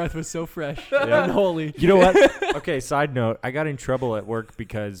your breath was so fresh Yeah. and holy. You know what? Okay, side note. I got in trouble at work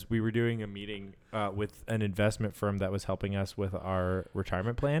because we were doing a meeting with an investment firm that was helping us with our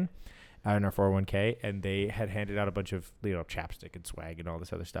retirement plan in our 401k, and they had handed out a bunch of, chapstick and swag and all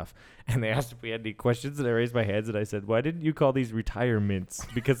this other stuff. And they asked if we had any questions, and I raised my hands and I said, "Why didn't you call these retirements?"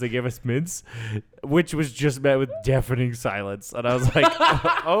 Because they gave us mints, which was just met with deafening silence. And I was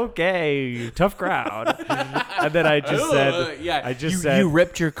like, okay, tough crowd. And then I just said, you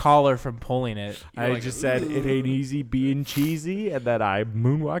ripped your collar from pulling it. You were I like, just said, "It ain't easy being cheesy," and then I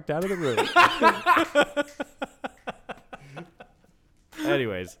moonwalked out of the room.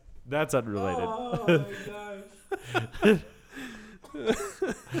 Anyways, that's unrelated. Oh my gosh.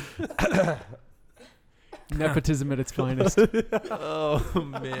 Nepotism at its finest. Oh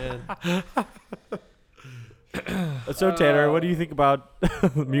man. So Tanner, what do you think about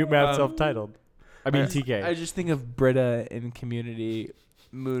Mute Math self-titled? I mean TK. I just think of Britta in Community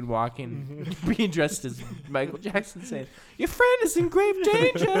moonwalking, being dressed as Michael Jackson, saying, "Your friend is in grave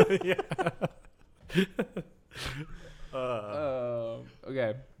danger."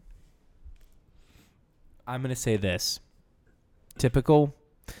 Okay. I'm gonna say this. Typical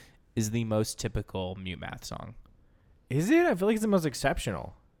is the most typical Mute Math song. Is it? I feel like it's the most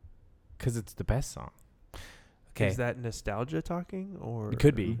exceptional because it's the best song. Okay. Is that nostalgia talking, or It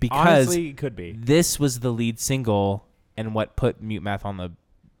could be. Because Honestly, it could be. This was the lead single and what put Mute Math on the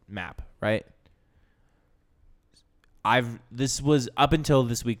map, right? This was up until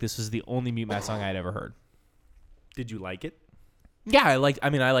this week. This was the only Mute Math song I'd ever heard. Did you like it? Yeah, I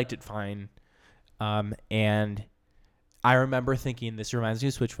liked it fine. And I remember thinking, this reminds me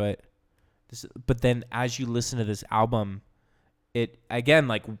of Switchfoot. But then as you listen to this album, it again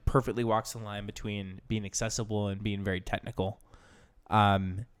like perfectly walks the line between being accessible and being very technical.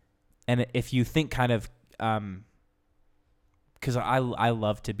 And if you think kind of, because I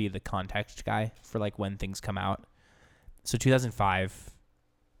love to be the context guy for like when things come out. So 2005,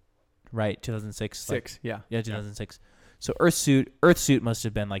 right? 2006. Yeah. Yeah, 2006. So Earthsuit must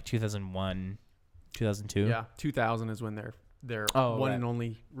have been like 2001, 2002. Yeah. 2000 is when their one right. and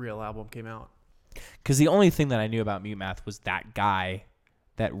only real album came out. Because the only thing that I knew about Mute Math was that guy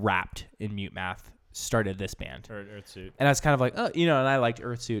that rapped in Mute Math started this band. Or Earthsuit. And I was kind of like, oh, and I liked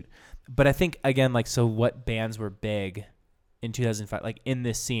Earthsuit. But I think, again, like, so what bands were big in 2005, like in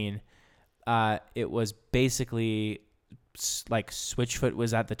this scene, it was basically like Switchfoot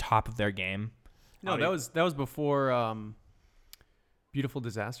was at the top of their game. No, that was before Beautiful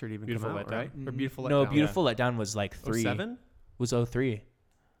Disaster had even Beautiful come out, Letdown? right? Or Beautiful Letdown. No, Beautiful Letdown was like 3. 07? Was 03.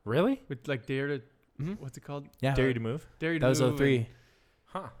 Really? With like Dare to, Mhm. what's it called? Yeah. Dare You to Move? Dare You to That was Move 03.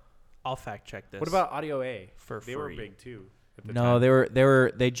 Huh. I'll fact check this. What about Audio A? for They free? were big too. At the No,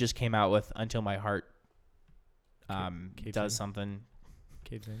 time. they just came out with Until My Heart Caves does In? something.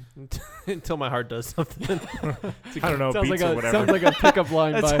 Caves In. Until my heart does something. I don't know. Sounds Beats like or a whatever. sounds like a pickup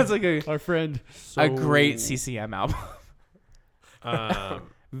line That by sounds like a our friend. great CCM album.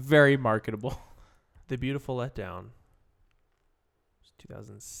 Very marketable. The Beautiful Letdown. It's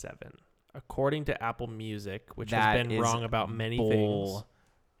 2007. According to Apple Music, which That has been is wrong about many bull. things.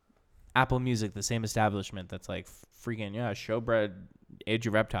 Apple Music, the same establishment that's like freaking Showbread, Age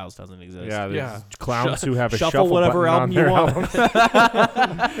of Reptiles doesn't exist. Yeah, there's Yeah. clowns who have a Shuffle whatever button on album their you want.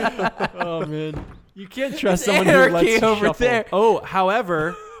 album. Oh man, you can't trust It's someone who anarchy lets over shuffle. there. Oh,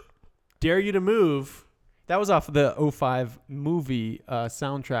 however, Dare You to Move. That was off the 05 movie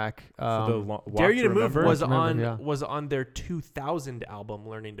soundtrack. Dare You to Move Remember? was Remember, on yeah. was on their 2000 album,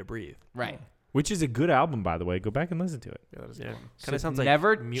 Learning to Breathe. Right. Which is a good album, by the way. Go back and listen to it. Yeah, So kind of sounds like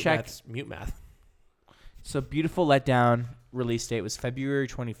never Mute check- Math's Mute Math. So Beautiful Letdown release date was February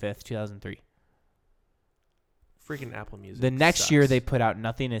 25th, 2003. Freaking Apple Music. The next year sucks. they put out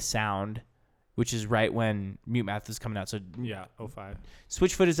Nothing Is Sound, which is right when Mute Math is coming out. So Yeah, 05.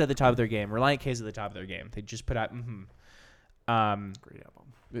 Switchfoot is at the top of their game. Reliant K is at the top of their game. They just put out Great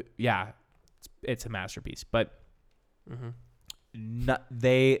album. yeah, it's a masterpiece. But Mhm.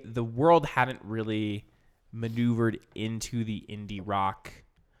 the world hadn't really maneuvered into the indie rock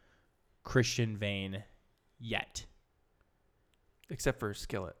Christian vein yet. Except for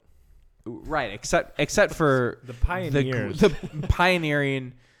Skillet. Right, except for The Pioneers. the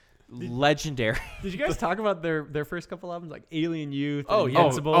pioneering legendary. Did you guys talk about their first couple albums, like Alien Youth? Oh, and yeah.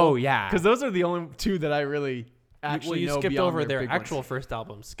 Invincible? Oh yeah. Because those are the only two that I really actually you know skipped beyond over their their big ones. actual first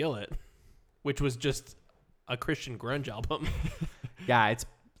album, Skillet, which was just a Christian grunge album. Yeah, it's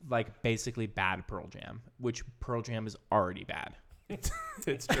like basically bad Pearl Jam, which Pearl Jam is already bad.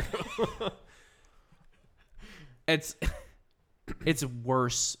 It's true. It's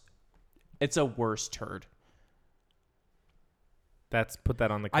worse. It's a worse turd. Put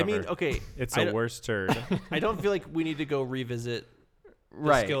that on the cover. I mean, okay, it's I a don't- worst turd. I don't feel like we need to go revisit the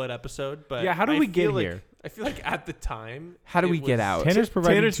Right. Skillet episode, but Yeah, how do I we get feel like- here? I feel like at the time, How do it we get was out? Tanner's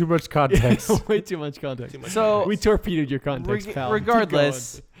providing Tanner's- too much context. Way too much context. too much So- context. We torpedoed your context, pal. Keep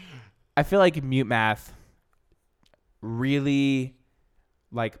Regardless, going. I feel like Mute Math really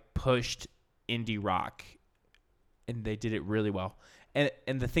like pushed indie rock, and they did it really well.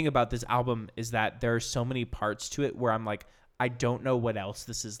 And the thing about this album is that there are so many parts to it where I'm like, I don't know what else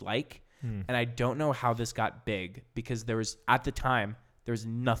this is like, and I don't know how this got big, because there was at the time there was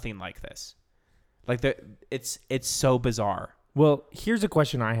nothing like this. Like it's so bizarre. Well, here's a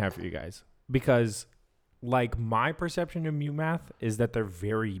question I have for you guys, because like my perception of Mute Math is that they're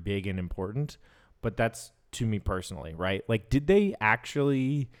very big and important, but that's to me personally, right? Like, did they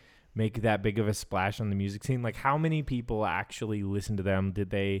actually make that big of a splash on the music scene? Like, how many people actually listen to them?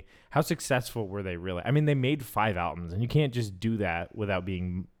 How successful were they really? I mean, they made 5 albums, and you can't just do that without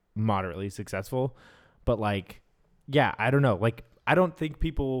being moderately successful. But like, yeah, I don't know. Like, I don't think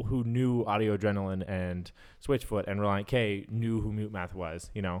people who knew Audio Adrenaline and Switchfoot and Reliant K knew who Mute Math was,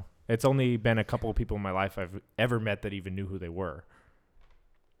 you know? It's only been a couple of people in my life I've ever met that even knew who they were.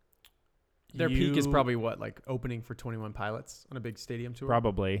 Their peak is probably what, like opening for 21 Pilots on a big stadium tour,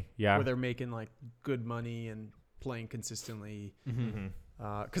 Probably, yeah. where they're making like good money and playing consistently. Mm-hmm.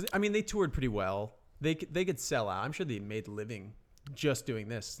 Because I mean, they toured pretty well. They could sell out. I'm sure they made a living just doing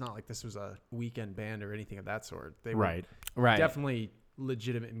this. It's not like this was a weekend band or anything of that sort. They were Right. definitely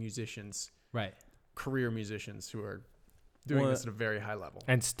legitimate musicians, Right. career musicians who are doing Well, this at a very high level.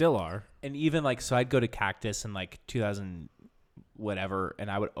 And still are. And even like, so I'd go to Cactus in like 2000 whatever,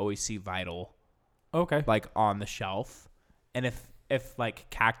 and I would always see Vital Okay. like on the shelf. And if like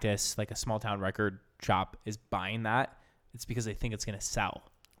Cactus, like a small town record shop, is buying that, it's because they think it's going to sell.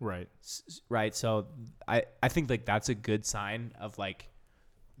 Right. Right. So I think like that's a good sign of like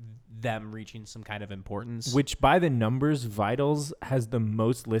them reaching some kind of importance. Which, by the numbers, Vitals has the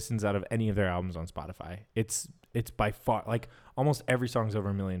most listens out of any of their albums on Spotify. It's by far, like, almost every song's over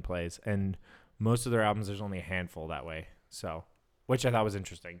 1 million plays, and most of their albums, there's only a handful that way. So, which I thought was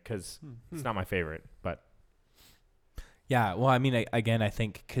interesting, because it's not my favorite, but Yeah, well, I mean, again, I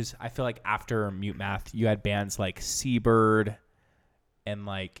think because I feel like after Mute Math, you had bands like Seabird and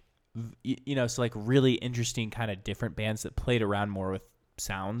like, you know, so like really interesting kind of different bands that played around more with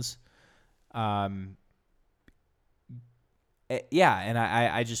sounds. Yeah, and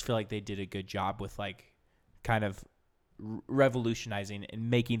I just feel like they did a good job with like kind of revolutionizing and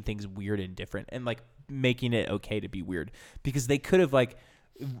making things weird and different, and like making it okay to be weird, because they could have like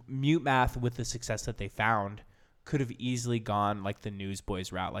Mute Math, with the success that they found, could have easily gone like the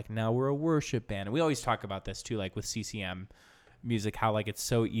Newsboys route. Like, now we're a worship band. And we always talk about this too, like with CCM music, how like it's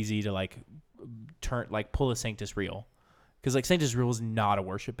so easy to like pull a Sanctus Real. Because like Sanctus Real was not a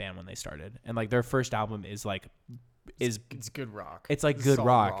worship band when they started. And like their first album is like, It's good rock. it's like It's a good solid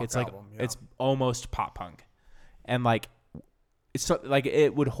rock. It's like, album, yeah. it's almost pop punk. And like, it's so, like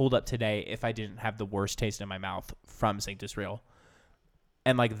it would hold up today if I didn't have the worst taste in my mouth from Sanctus Real.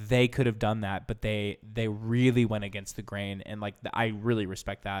 And like they could have done that, but they really went against the grain, and like I really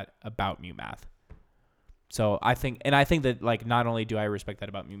respect that about Mute Math. So I think that like not only do I respect that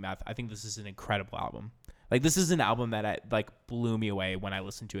about Mute Math, I think this is an incredible album. Like, this is an album that like blew me away when I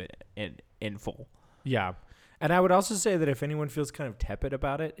listened to it in full. yeah. And I would also say that if anyone feels kind of tepid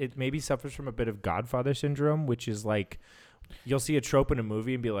about it, it maybe suffers from a bit of Godfather syndrome, which is like, you'll see a trope in a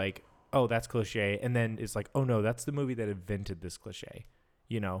movie and be like, oh, that's cliche. And then it's like, oh no, that's the movie that invented this cliche.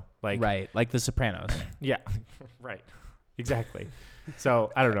 You know, like, Right, like The Sopranos. yeah, right. Exactly. So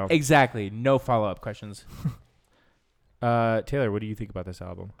I don't know. Exactly. No follow-up questions. Taylor, what do you think about this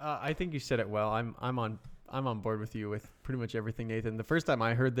album? I think you said it well. I'm on board with you with pretty much everything, Nathan. The first time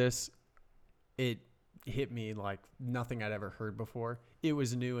I heard this, it hit me like nothing I'd ever heard before. It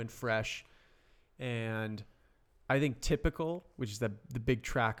was new and fresh, and I think Typical, which is the big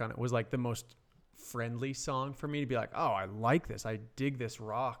track on it, was like the most friendly song for me to be like, oh, I like this. I dig this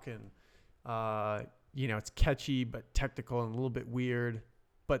rock, and you know, it's catchy but technical and a little bit weird,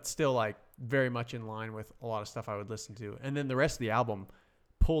 but still like very much in line with a lot of stuff I would listen to. And then the rest of the album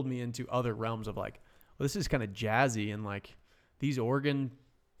pulled me into other realms of like, well, this is kind of jazzy and like these organ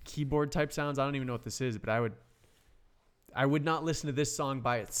keyboard type sounds. I don't even know what this is, but I would not listen to this song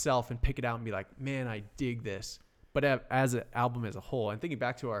by itself and pick it out and be like, man, I dig this. But as an album as a whole, and thinking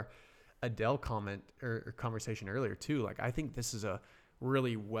back to our Adele comment or conversation earlier too, like I think this is a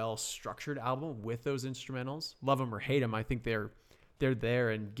really well structured album with those instrumentals. Love them or hate them, I think they're there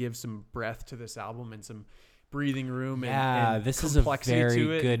and give some breath to this album and some breathing room. And this is a complexity to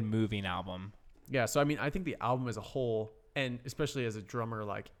very it. good moving album. Yeah, so I mean, I think the album as a whole, and especially as a drummer,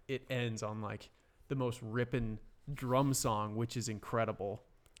 like it ends on like the most ripping drum song, which is incredible.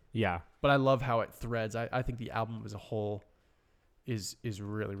 Yeah. But I love how it threads. I think the album as a whole is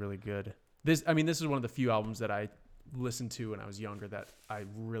really, really good. This is one of the few albums that I listened to when I was younger that I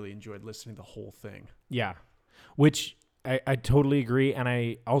really enjoyed listening to the whole thing. Yeah. Which I totally agree. And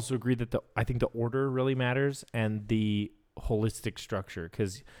I also agree that I think the order really matters and the holistic structure.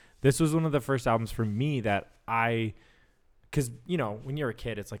 Because this was one of the first albums for me that because, you know, when you're a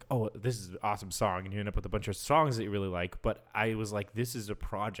kid, it's like, oh, this is an awesome song. And you end up with a bunch of songs that you really like. But I was like, this is a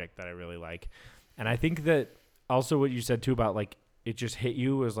project that I really like. And I think that also what you said, too, about like, it just hit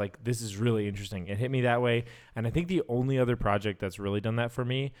you was like, this is really interesting. It hit me that way. And I think the only other project that's really done that for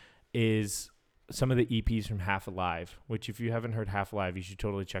me is some of the EPs from Half Alive, which if you haven't heard Half Alive, you should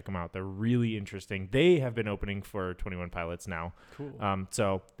totally check them out. They're really interesting. They have been opening for 21 Pilots now. Cool.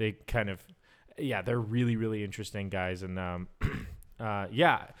 So they kind of, yeah, they're really, really interesting guys. And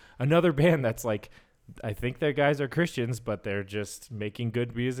yeah, another band that's like, I think their guys are Christians, but they're just making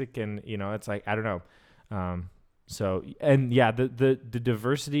good music. And, you know, it's like, I don't know. So, and yeah, the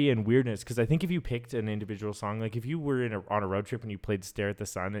diversity and weirdness, because I think if you picked an individual song, like if you were on a road trip and you played Stare at the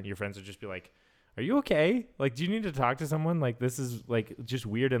Sun, and your friends would just be like, are you okay? Like, do you need to talk to someone? Like, this is like just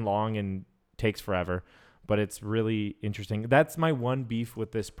weird and long and takes forever, but it's really interesting. That's my one beef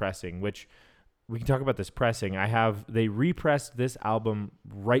with this pressing, which we can talk about this pressing. They repressed this album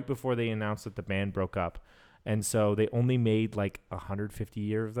right before they announced that the band broke up. And so they only made like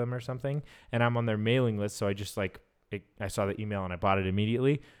 150 of them or something. And I'm on their mailing list. So I just I saw the email and I bought it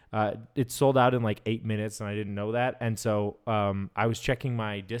immediately. It sold out in like 8 minutes and I didn't know that. And so I was checking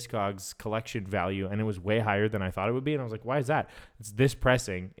my Discogs collection value and it was way higher than I thought it would be. And I was like, why is that? This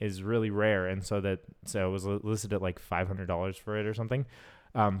pressing is really rare. And so it was listed at like $500 for it or something.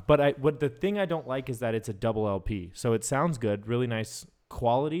 But the thing I don't like is that it's a double LP. So it sounds good, really nice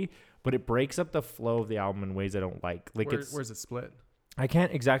quality, but it breaks up the flow of the album in ways I don't like. Where's it split? I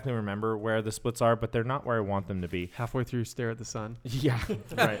can't exactly remember where the splits are, but they're not where I want them to be. Halfway through Stare at the Sun. Yeah,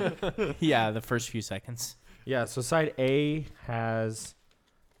 right. Yeah, the first few seconds. Yeah, so side A has,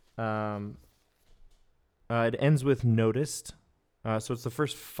 it ends with Noticed. So it's the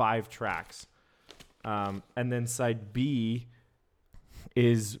first 5 tracks. And then side B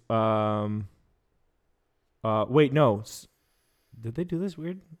is, wait, no. Did they do this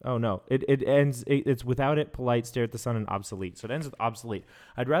weird? Oh, no. It ends, it's Without It, Polite, Stare at the Sun, and Obsolete. So it ends with Obsolete.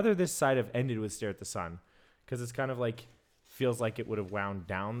 I'd rather this side have ended with Stare at the Sun because it's kind of like, feels like it would have wound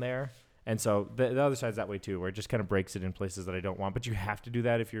down there. And so the other side's that way too, where it just kind of breaks it in places that I don't want. But you have to do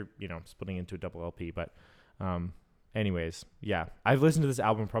that if you're, splitting into a double LP. But anyways, yeah. I've listened to this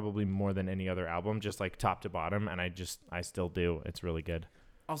album probably more than any other album, just like top to bottom, and I still do. It's really good.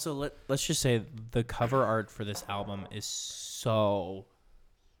 Also, let's just say the cover art for this album is so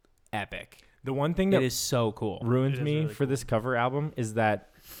epic. The one thing that it is so cool ruins me for this cover album is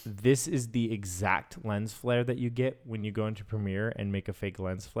that this is the exact lens flare that you get when you go into Premiere and make a fake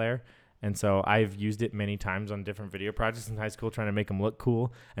lens flare. And so I've used it many times on different video projects in high school trying to make them look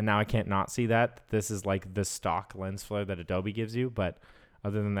cool. And now I can't not see that. This is like the stock lens flare that Adobe gives you. But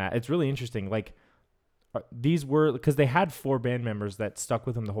other than that, it's really interesting. Like, these were, because they had 4 band members that stuck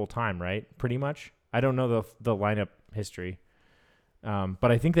with them the whole time, right? Pretty much. I don't know the lineup history.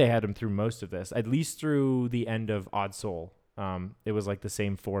 But I think they had them through most of this, at least through the end of Odd Soul. It was like the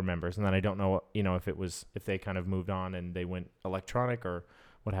same 4 members. And then I don't know, if they kind of moved on and they went electronic or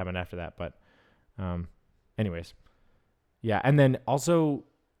what happened after that. But anyways. Yeah. And then also,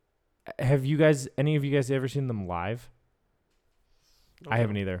 have any of you guys ever seen them live? I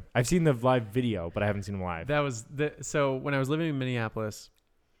haven't either. I've seen the live video, but I haven't seen them live. So when I was living in Minneapolis,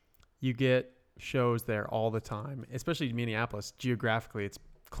 you get shows there all the time, especially Minneapolis. Geographically, it's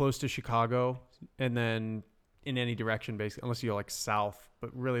close to Chicago, and then in any direction, basically, unless you go like south. But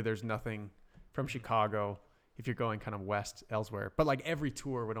really, there's nothing from Chicago if you're going kind of west elsewhere. But like every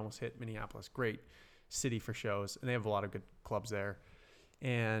tour would almost hit Minneapolis. Great city for shows, and they have a lot of good clubs there.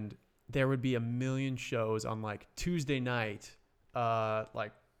 And there would be a million shows on like Tuesday night. Random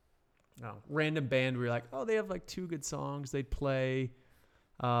band where you're like, oh, they have like 2 good songs. They'd play,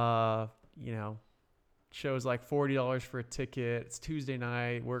 shows like $40 for a ticket. It's Tuesday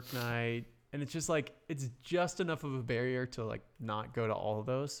night, work night. And it's just like, it's just enough of a barrier to like not go to all of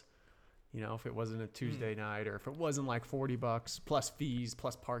those. You know, if it wasn't a Tuesday night, or if it wasn't like $40 plus fees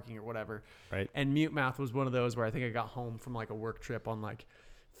plus parking or whatever. Right. And Mute Mouth was one of those where I think I got home from like a work trip on like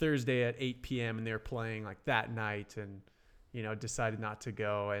Thursday at 8 p.m. and they were playing like that night, and you know, decided not to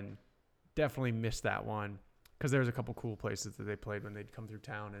go, and definitely missed that one because there was a couple cool places that they played when they'd come through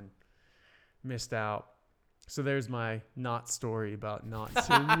town, and missed out. So there's my not story about not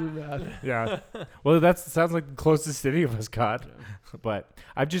seeing Mute Mouth. Yeah. Well, that sounds like the closest any of us got. But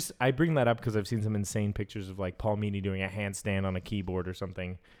I bring that up because I've seen some insane pictures of like Paul Meany doing a handstand on a keyboard or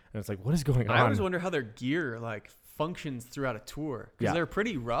something, and it's like, what is going on? I always wonder how their gear like functions throughout a tour, because Yeah. they're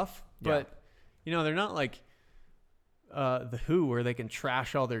pretty rough, but you know, they're not like the Who, where they can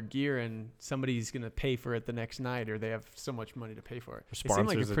trash all their gear and somebody's gonna pay for it the next night, or they have so much money to pay for it. They seem like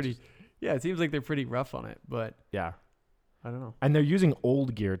Sponsors they're that pretty. Yeah, it seems like they're pretty rough on it, but Yeah. I don't know. And they're using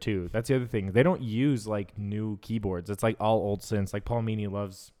old gear too. That's the other thing. They don't use like new keyboards. It's like all old synths. Like Paul Meany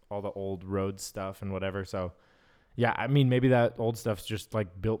loves all the old Rhodes stuff and whatever. So, yeah, I mean, maybe that old stuff's just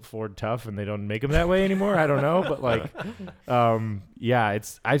like built Ford tough and they don't make them that way anymore. I don't know, but like, yeah,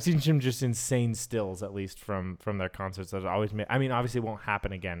 I've seen some just insane stills, at least from their concerts that always I mean, obviously it won't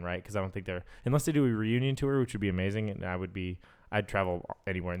happen again, right? Because I don't think unless they do a reunion tour, which would be amazing, and I'd travel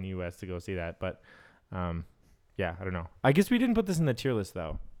anywhere in the U.S. to go see that. But, yeah, I don't know. I guess we didn't put this in the tier list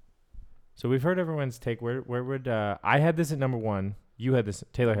though. So we've heard everyone's take. Where would I had this at number 1? You had this.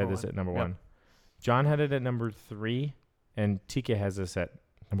 Taylor had this at number 1. John had it at number 3, and TK has this at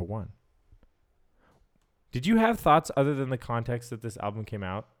number 1. Did you have thoughts other than the context that this album came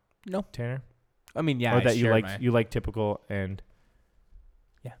out? No. Tanner. I mean, yeah. Or I that you share like you like Typical and.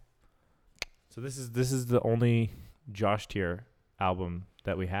 Yeah. So this is the only Josh tier album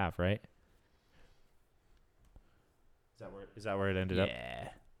that we have, right? Is that where it ended up? Yeah.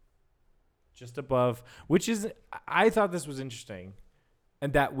 Just above, which is, I thought this was interesting,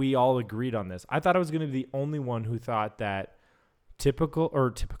 and that we all agreed on this. I thought I was going to be the only one who thought that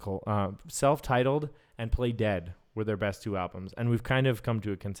Self-Titled and Play Dead were their best 2 albums, and we've kind of come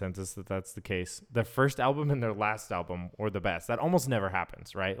to a consensus that that's the case. Their first album and their last album were the best. That almost never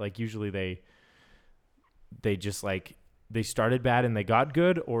happens, right? Like usually they just like, they started bad and they got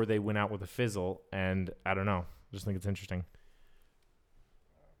good, or they went out with a fizzle, and I don't know. I just think it's interesting.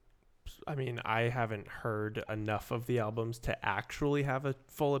 I mean, I haven't heard enough of the albums to actually have a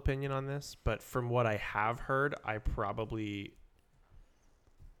full opinion on this, but from what I have heard, I probably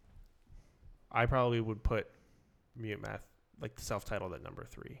would put Mute Math, like the Self-Titled, at number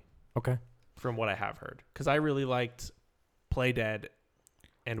 3. Okay. From what I have heard, because I really liked Play Dead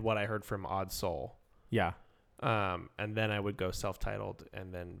and what I heard from Odd Soul. Yeah. And then I would go Self-Titled,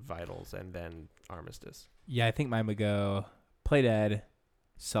 and then Vitals, and then Armistice. Yeah, I think mine would go Play Dead,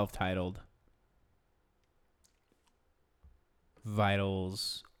 Self-Titled,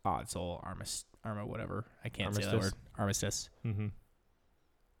 Vitals, Odd Soul, whatever. I can't say that word. Armistice. Mm-hmm.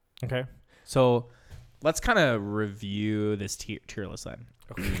 Okay. So let's kind of review this tier list then.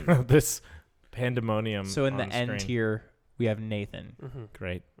 Okay. This pandemonium. So in the on N screen. tier, we have Nathan. Mm-hmm.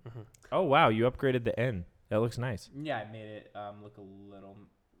 Great. Mm-hmm. Oh wow, you upgraded the N. That looks nice. Yeah, I made it look a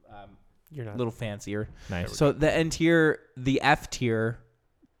You're not little fancier. Nice. So the N tier, the F tier,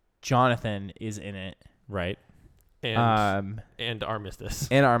 Jonathan is in it. Right. and Armistice.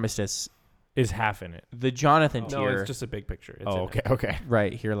 And Armistice. Is half in it. The Jonathan No, tier. it's just a big picture. It's Oh, in okay. there. Okay.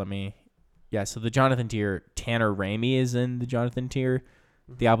 Right, here, Yeah, so the Jonathan tier, Tanner Ramey is in the Jonathan tier.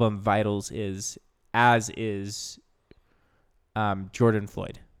 The album Vitals is Jordan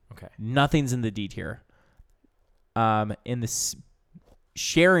Floyd. Okay. Nothing's in the D tier. In the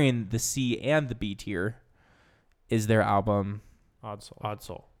sharing the C and the B tier is their album Odd Soul. Odd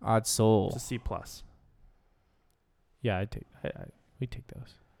Soul. Odd Soul. It's a C plus. Yeah, we take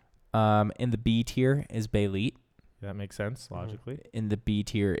those. In the B tier is Bayleet. That makes sense logically. In the B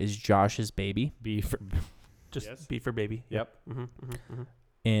tier is Josh's Baby. B for Just Yes. B for baby. Yep. Mm-hmm, mm-hmm, mm-hmm.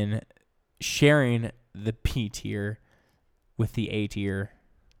 In sharing the B tier with the A tier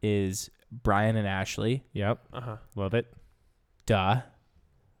is Brian and Ashley. Yep. Uh-huh. Love it. Duh.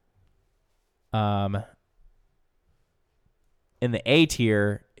 In the A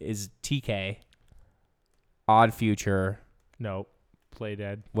tier is TK, Odd Future, No. Play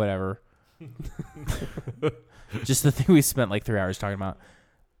Dead. whatever. Just the thing we spent like 3 hours talking about.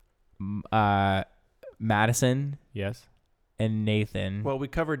 Madison Yes. and Nathan. Well, we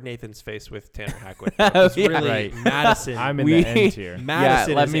covered Nathan's face with Tanner Hackwood. Oh, It's yeah. really Right. Madison. I'm in We- the N tier.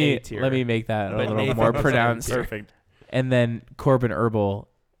 Madison let is me A tier. let me make that a But little Nathan more is M pronounced. tier. Perfect. And then Corbin Herbal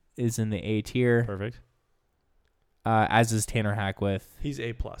is in the A tier, Perfect. as is Tanner Hackworth. He's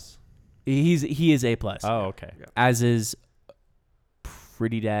A plus. He is A plus. Oh, okay. As is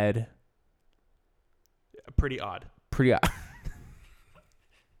Pretty Dead, Pretty odd. Pretty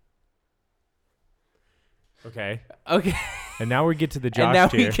Okay. okay. And now we get to the And Josh now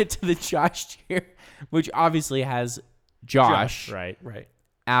tier. we get to the Josh tier, which obviously has Josh, Right. Right.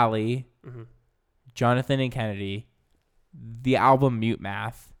 Allie, Mm-hmm. Jonathan and Kennedy, the album Mute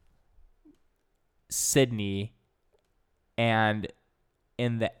Math, Sydney, and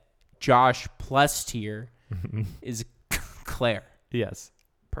in the Josh plus tier is Claire. Yes.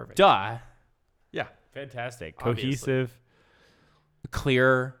 Perfect. Duh. Yeah. Fantastic. Obviously. Cohesive.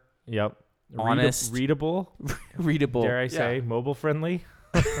 Clear, Yep. Honest. Readable. readable. Dare I say mobile friendly?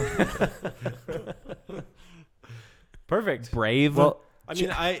 Perfect. Brave. Well, I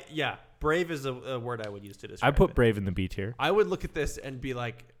mean, brave is a word I would use to I describe put it. Brave in the B tier. I would look at this and be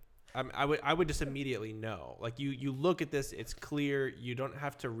like, I would just immediately know. Like you look at this, it's clear. You don't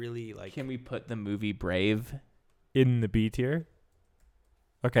have to really like. Can we put the movie Brave? In the B tier?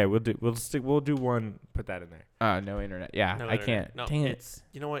 Okay, we'll do one. Put that in there. No internet. Yeah, No, I can't. No, Dang it. it's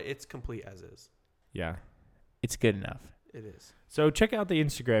you know what? It's complete as is. Yeah. It's good enough. It is. So check out the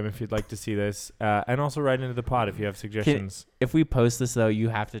Instagram if you'd like to see this, and also write into the pod if you have suggestions. If we post this though, you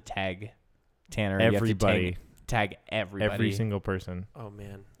have to tag Tanner. You have to Everybody, tag everybody. every single person. Oh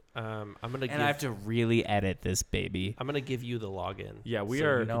man. I'm gonna. And I have to really edit this baby. I'm gonna give you the login. Yeah, we so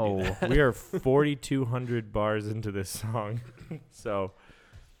are. you can do No. that. We are 4,200 bars into this song, so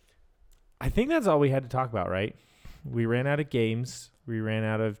I think that's all we had to talk about, right? We ran out of games, we ran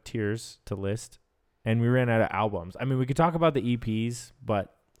out of tiers to list, and we ran out of albums. I mean, we could talk about the EPs,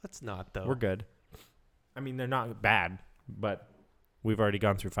 but Let's not though. we're good. I mean, they're not bad, but we've already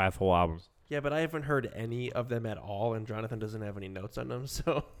gone through 5 whole albums. Yeah, but I haven't heard any of them at all, and Jonathan doesn't have any notes on them,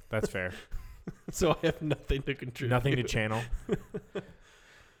 so That's fair. so I have nothing to contribute. Nothing to channel.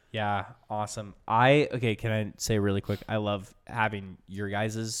 Yeah, awesome. Can I say really quick? I love having your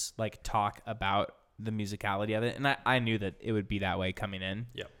guys's like talk about the musicality of it, and I knew that it would be that way coming in.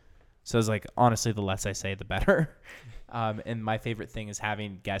 Yep. So it's like honestly, the less I say, the better. And my favorite thing is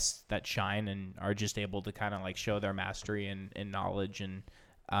having guests that shine and are just able to kind of like show their mastery and knowledge. And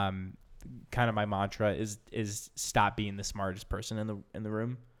kind of my mantra is stop being the smartest person in the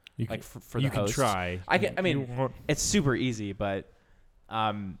room. You Like can, for the you can host. try. I mean, You won't- it's super easy, but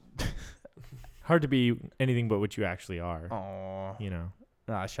hard to be anything but what you actually are. oh, You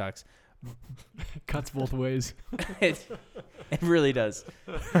know. shucks. Cuts both ways. it really does.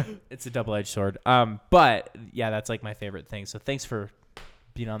 It's a double-edged sword. But yeah, that's like my favorite thing. So thanks for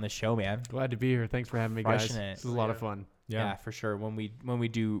being on the show, man. Glad to be here. Thanks for having me, guys. Crushing it. This is a lot of fun. Yeah, for sure. When we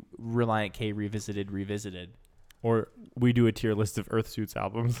do Reliant K revisited. Or we do a tier list of Earthsuits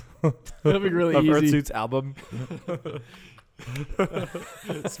albums. That'll be really of easy. Earthsuits album.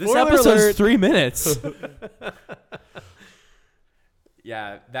 This Spoiler episode's alert. 3 minutes.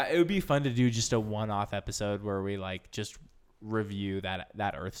 Yeah, it would be fun to do just a one-off episode where we like just review that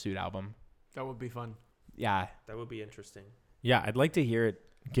Earthsuit album. That would be fun. Yeah, That would be interesting. Yeah, I'd like to hear it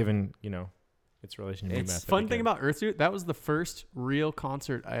given, its relation to It's Meth. Fun thing about Earthsuit, that was the first real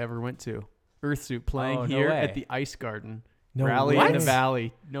concert I ever went to. Earthsuit playing Oh, no here way. at the Ice Garden. No Rally way. in the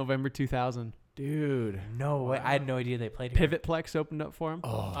Valley, November 2000. Dude. no way. I had no idea they played here. Pivotplex opened up for him.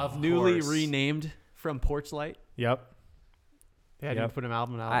 Of Newly course. renamed from Porchlight. Yep. They hadn't Yep. even put an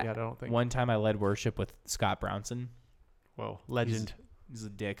album out I- yet, I don't think. One time I led worship with Scott Brownson. Whoa, legend. He's a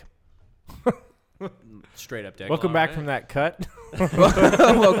dick. Straight up dick. Welcome back Alright. from that cut.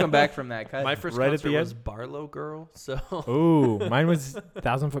 Welcome back from that cut. My first Right at concert the was end? Barlow Girl, so Ooh, mine was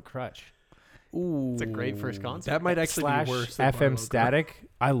 1,000 Foot Crutch. Ooh. It's a great first concert. that might actually Slash be worse. than Barlow FM Girl. Static.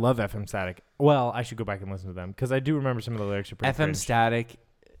 I love FM Static. Well, I should go back and listen to them because I do remember some of the lyrics are pretty FM cringe. Static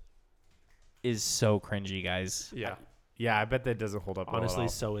is so cringy, guys. Yeah. Yeah, I bet that doesn't hold up well at Honestly, all.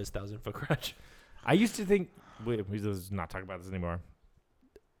 so is 1,000 Foot Crutch. I used to think let's not talk about this anymore.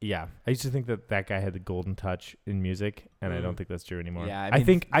 Yeah, I used to think that guy had the golden touch in music, and I don't think that's true anymore. Yeah, I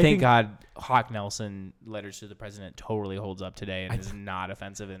think thank God Hawk Nelson Letters to the President totally holds up today and is not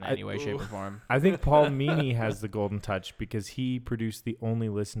offensive in any way, shape, or form. I think Paul Meany has the golden touch because he produced the only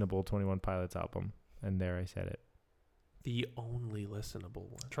listenable 21 Pilots album, and there I said it. The only listenable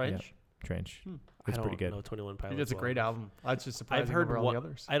one. Trench. Trench. I It's don't pretty good. know 21 Pilots. It's a great well. album. That's just surprising I've heard over all one- the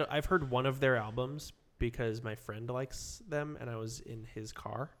others. I've heard one of their albums because my friend likes them, and I was in his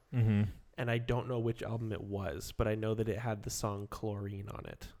car, Mm-hmm. and I don't know which album it was, but I know that it had the song "Chlorine" on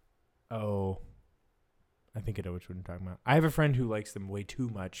it. Oh, I think I know which one you're talking about. I have a friend who likes them way too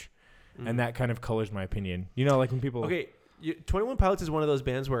much, and that kind of colors my opinion. You know, like when people. Okay, 21 Pilots is one of those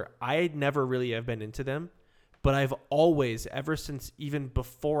bands where I never really have been into them, but I've always, ever since even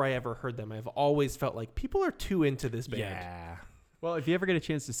before I ever heard them, I've always felt like people are too into this band. Yeah. Well, if you ever get a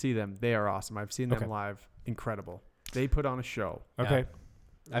chance to see them, they are awesome. I've seen them Okay. live. Incredible. They put on a show. Okay.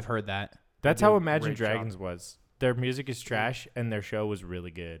 I've heard that. That's do how a Imagine great job. Dragons was. Their music is trash, and their show was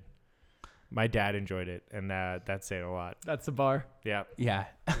really good. My dad enjoyed it, and that's saying a lot. That's the bar. Yeah. Yeah.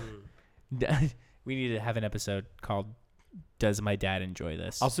 We need to have an episode called "Does My Dad Enjoy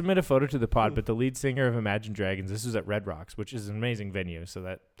This?" I'll submit a photo to the pod, but the lead singer of Imagine Dragons, this was at Red Rocks, which is an amazing venue, so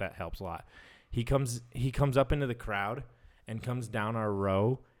that helps a lot. He comes up into the crowd and comes down our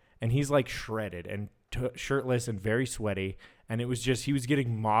row, and he's like shredded and shirtless and very sweaty, and it was just he was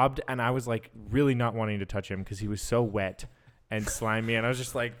getting mobbed, and I was like really not wanting to touch him because he was so wet and slimy, and I was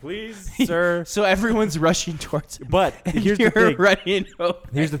just like, please, sir. So everyone's rushing towards him. But and here's the you're thing. running over.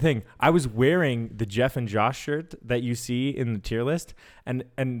 Here's the thing. I was wearing the Jeff and Josh shirt that you see in the tier list, and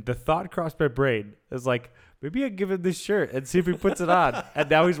the thought crossed my brain. It was like, maybe I'd give him this shirt and see if he puts it on. And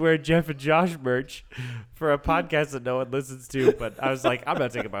now he's wearing Jeff and Josh merch for a podcast that no one listens to. But I was like, I'm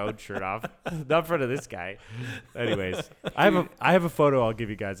not taking my own shirt off. Not in front of this guy. Anyways, I have a photo I'll give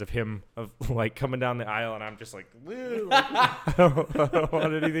you guys of him of like coming down the aisle, and I'm just like, woo. I don't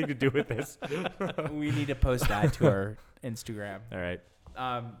want anything to do with this. We need to post that to our Instagram. All right.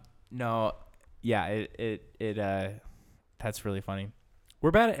 No, yeah, it that's really funny.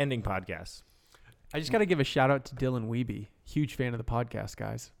 We're bad at ending podcasts. I just got to give a shout out to Dylan Wiebe. Huge fan of the podcast,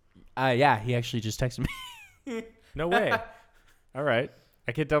 guys. Yeah, he actually just texted me. No way. All right.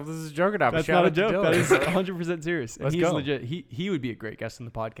 I can't tell if this is a joke or not. but That's shout not a out to joke. Dylan. That is 100% serious. And Let's he's go. legit. He would be a great guest on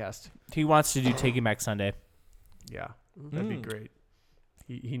the podcast. He wants to do Taking Back Sunday. Yeah, that'd be Mm. great.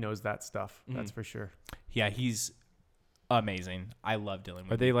 He knows that stuff. That's for sure. Yeah, he's amazing. I love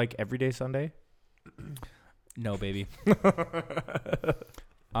Dylan. Are they like everyday Sunday? No, baby.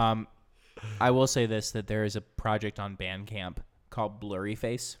 I will say this, that there is a project on Bandcamp called Blurry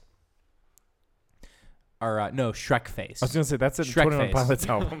Face. Or, no, Shrek Face. I was going to say, that's a Shrek 21 Face. Pilots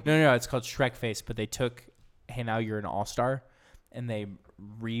album. No, it's called Shrek Face, but they took Hey Now You're an All-Star, and they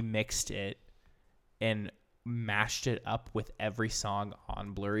remixed it and mashed it up with every song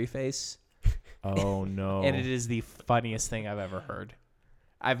on Blurry Face. Oh, no. And it is the funniest thing I've ever heard.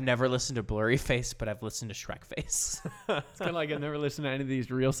 I've never listened to Blurry Face, but I've listened to Shrek Face. It's kind of like I've never listened to any of these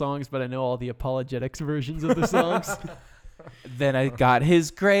real songs, but I know all the apologetics versions of the songs. Then I got His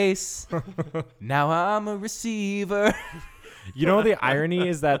Grace. Now I'm a receiver. You know, the irony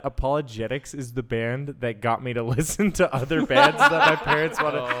is that Apologetics is the band that got me to listen to other bands that my parents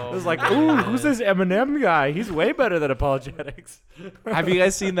wanted. It was like, ooh, who's this Eminem guy? He's way better than Apologetics. Have you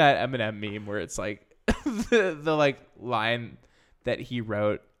guys seen that Eminem meme where it's like the like line that he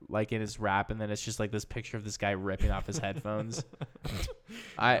wrote like in his rap, and then it's just like this picture of this guy ripping off his headphones?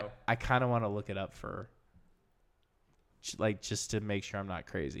 I kind of want to look it up for like just to make sure I'm not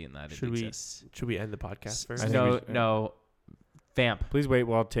crazy and that it exists. Should we end the podcast first? I think we should- No, Vamp. Please wait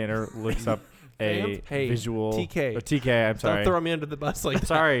while Tanner looks up a Hey, visual. TK. Or TK, I'm sorry. Don't throw me under the bus like that.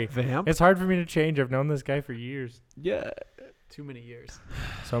 Sorry. Vamp? It's hard for me to change. I've known this guy for years. Yeah. Too many years.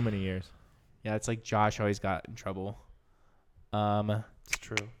 So many years. Yeah, it's like Josh always got in trouble. It's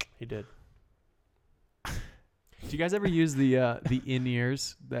true. He did. Do you guys ever use the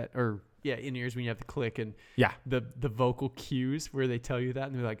in-ears in-ears when you have to click and Yeah. the vocal cues where they tell you that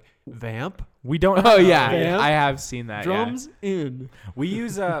and they're like, vamp, We don't. Oh yeah, Vamp? I have seen that. drums in. We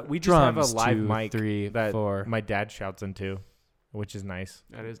use we just have a Drums, live 2, mic 3, that 4. my dad shouts into, which is nice.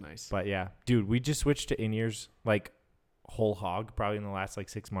 That is nice. But yeah, dude, we just switched to in-ears like whole hog probably in the last like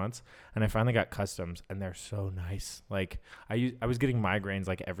 6 months, and I finally got customs, and they're so nice. Like I was getting migraines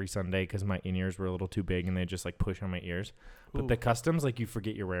like every Sunday because my in-ears were a little too big and they just like push on my ears. But Ooh. the customs, like you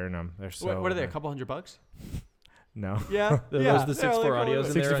forget you're wearing them. They're so. What are they? A nice. couple $100? No. Yeah. Those the 64 audios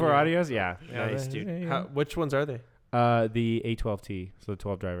in there 64 on your- audios, yeah. Nice, dude. Which ones are they? The A12T, so the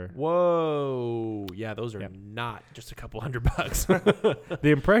 12 driver. Whoa. Yeah, those are Yep. not just a couple The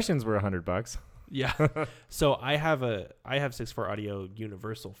impressions were $100. Yeah. So I have 64 audio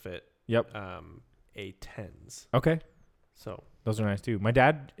universal fit Yep. A10s. Okay. So Those are nice too. My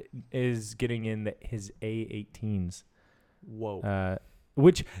dad is getting in his A18s. whoa.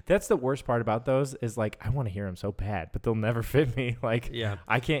 Which that's the worst part about those is like I want to hear them so bad, but they'll never fit me. Like Yeah.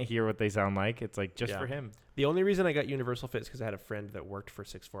 I can't hear what they sound like. It's like just Yeah. for him. The only reason I got universal fit is because I had a friend that worked for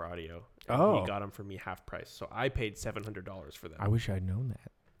 64 Audio. And Oh. he got them for me half price. So I paid $700 for them. I wish I'd known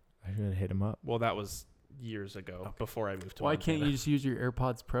that. I should have hit him up. Well, that was years ago before I moved to Why Montana. can't you just use your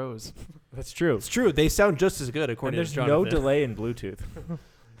AirPods Pros? That's true. It's true. They sound just as good And according there's to Jonathan. no delay in Bluetooth.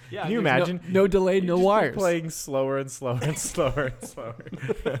 Yeah. Can you there's imagine? No delay, You no just keep wires. playing slower and slower and slower and slower.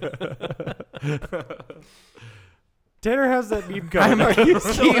 Tanner has that meme going. I'm You're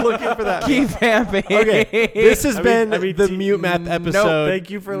still looking for that. Keep vamping. Okay, this has been the the Mute Math episode.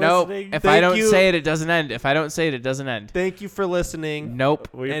 Thank you for Nope. listening. If Thank I don't you. say it, it doesn't end. If I don't say it, it doesn't end. Thank you for listening. Nope.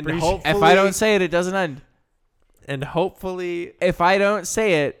 We And appreciate hopefully, If I don't say it, it doesn't end. and hopefully, If I don't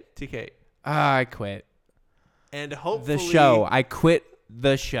say it, TK, I quit and hopefully the show. I quit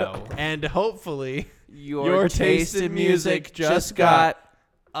the show. and hopefully Your taste in music just got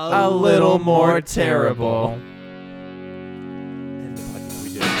a little more terrible.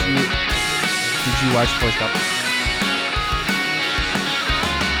 Did you watch Forrest Gump?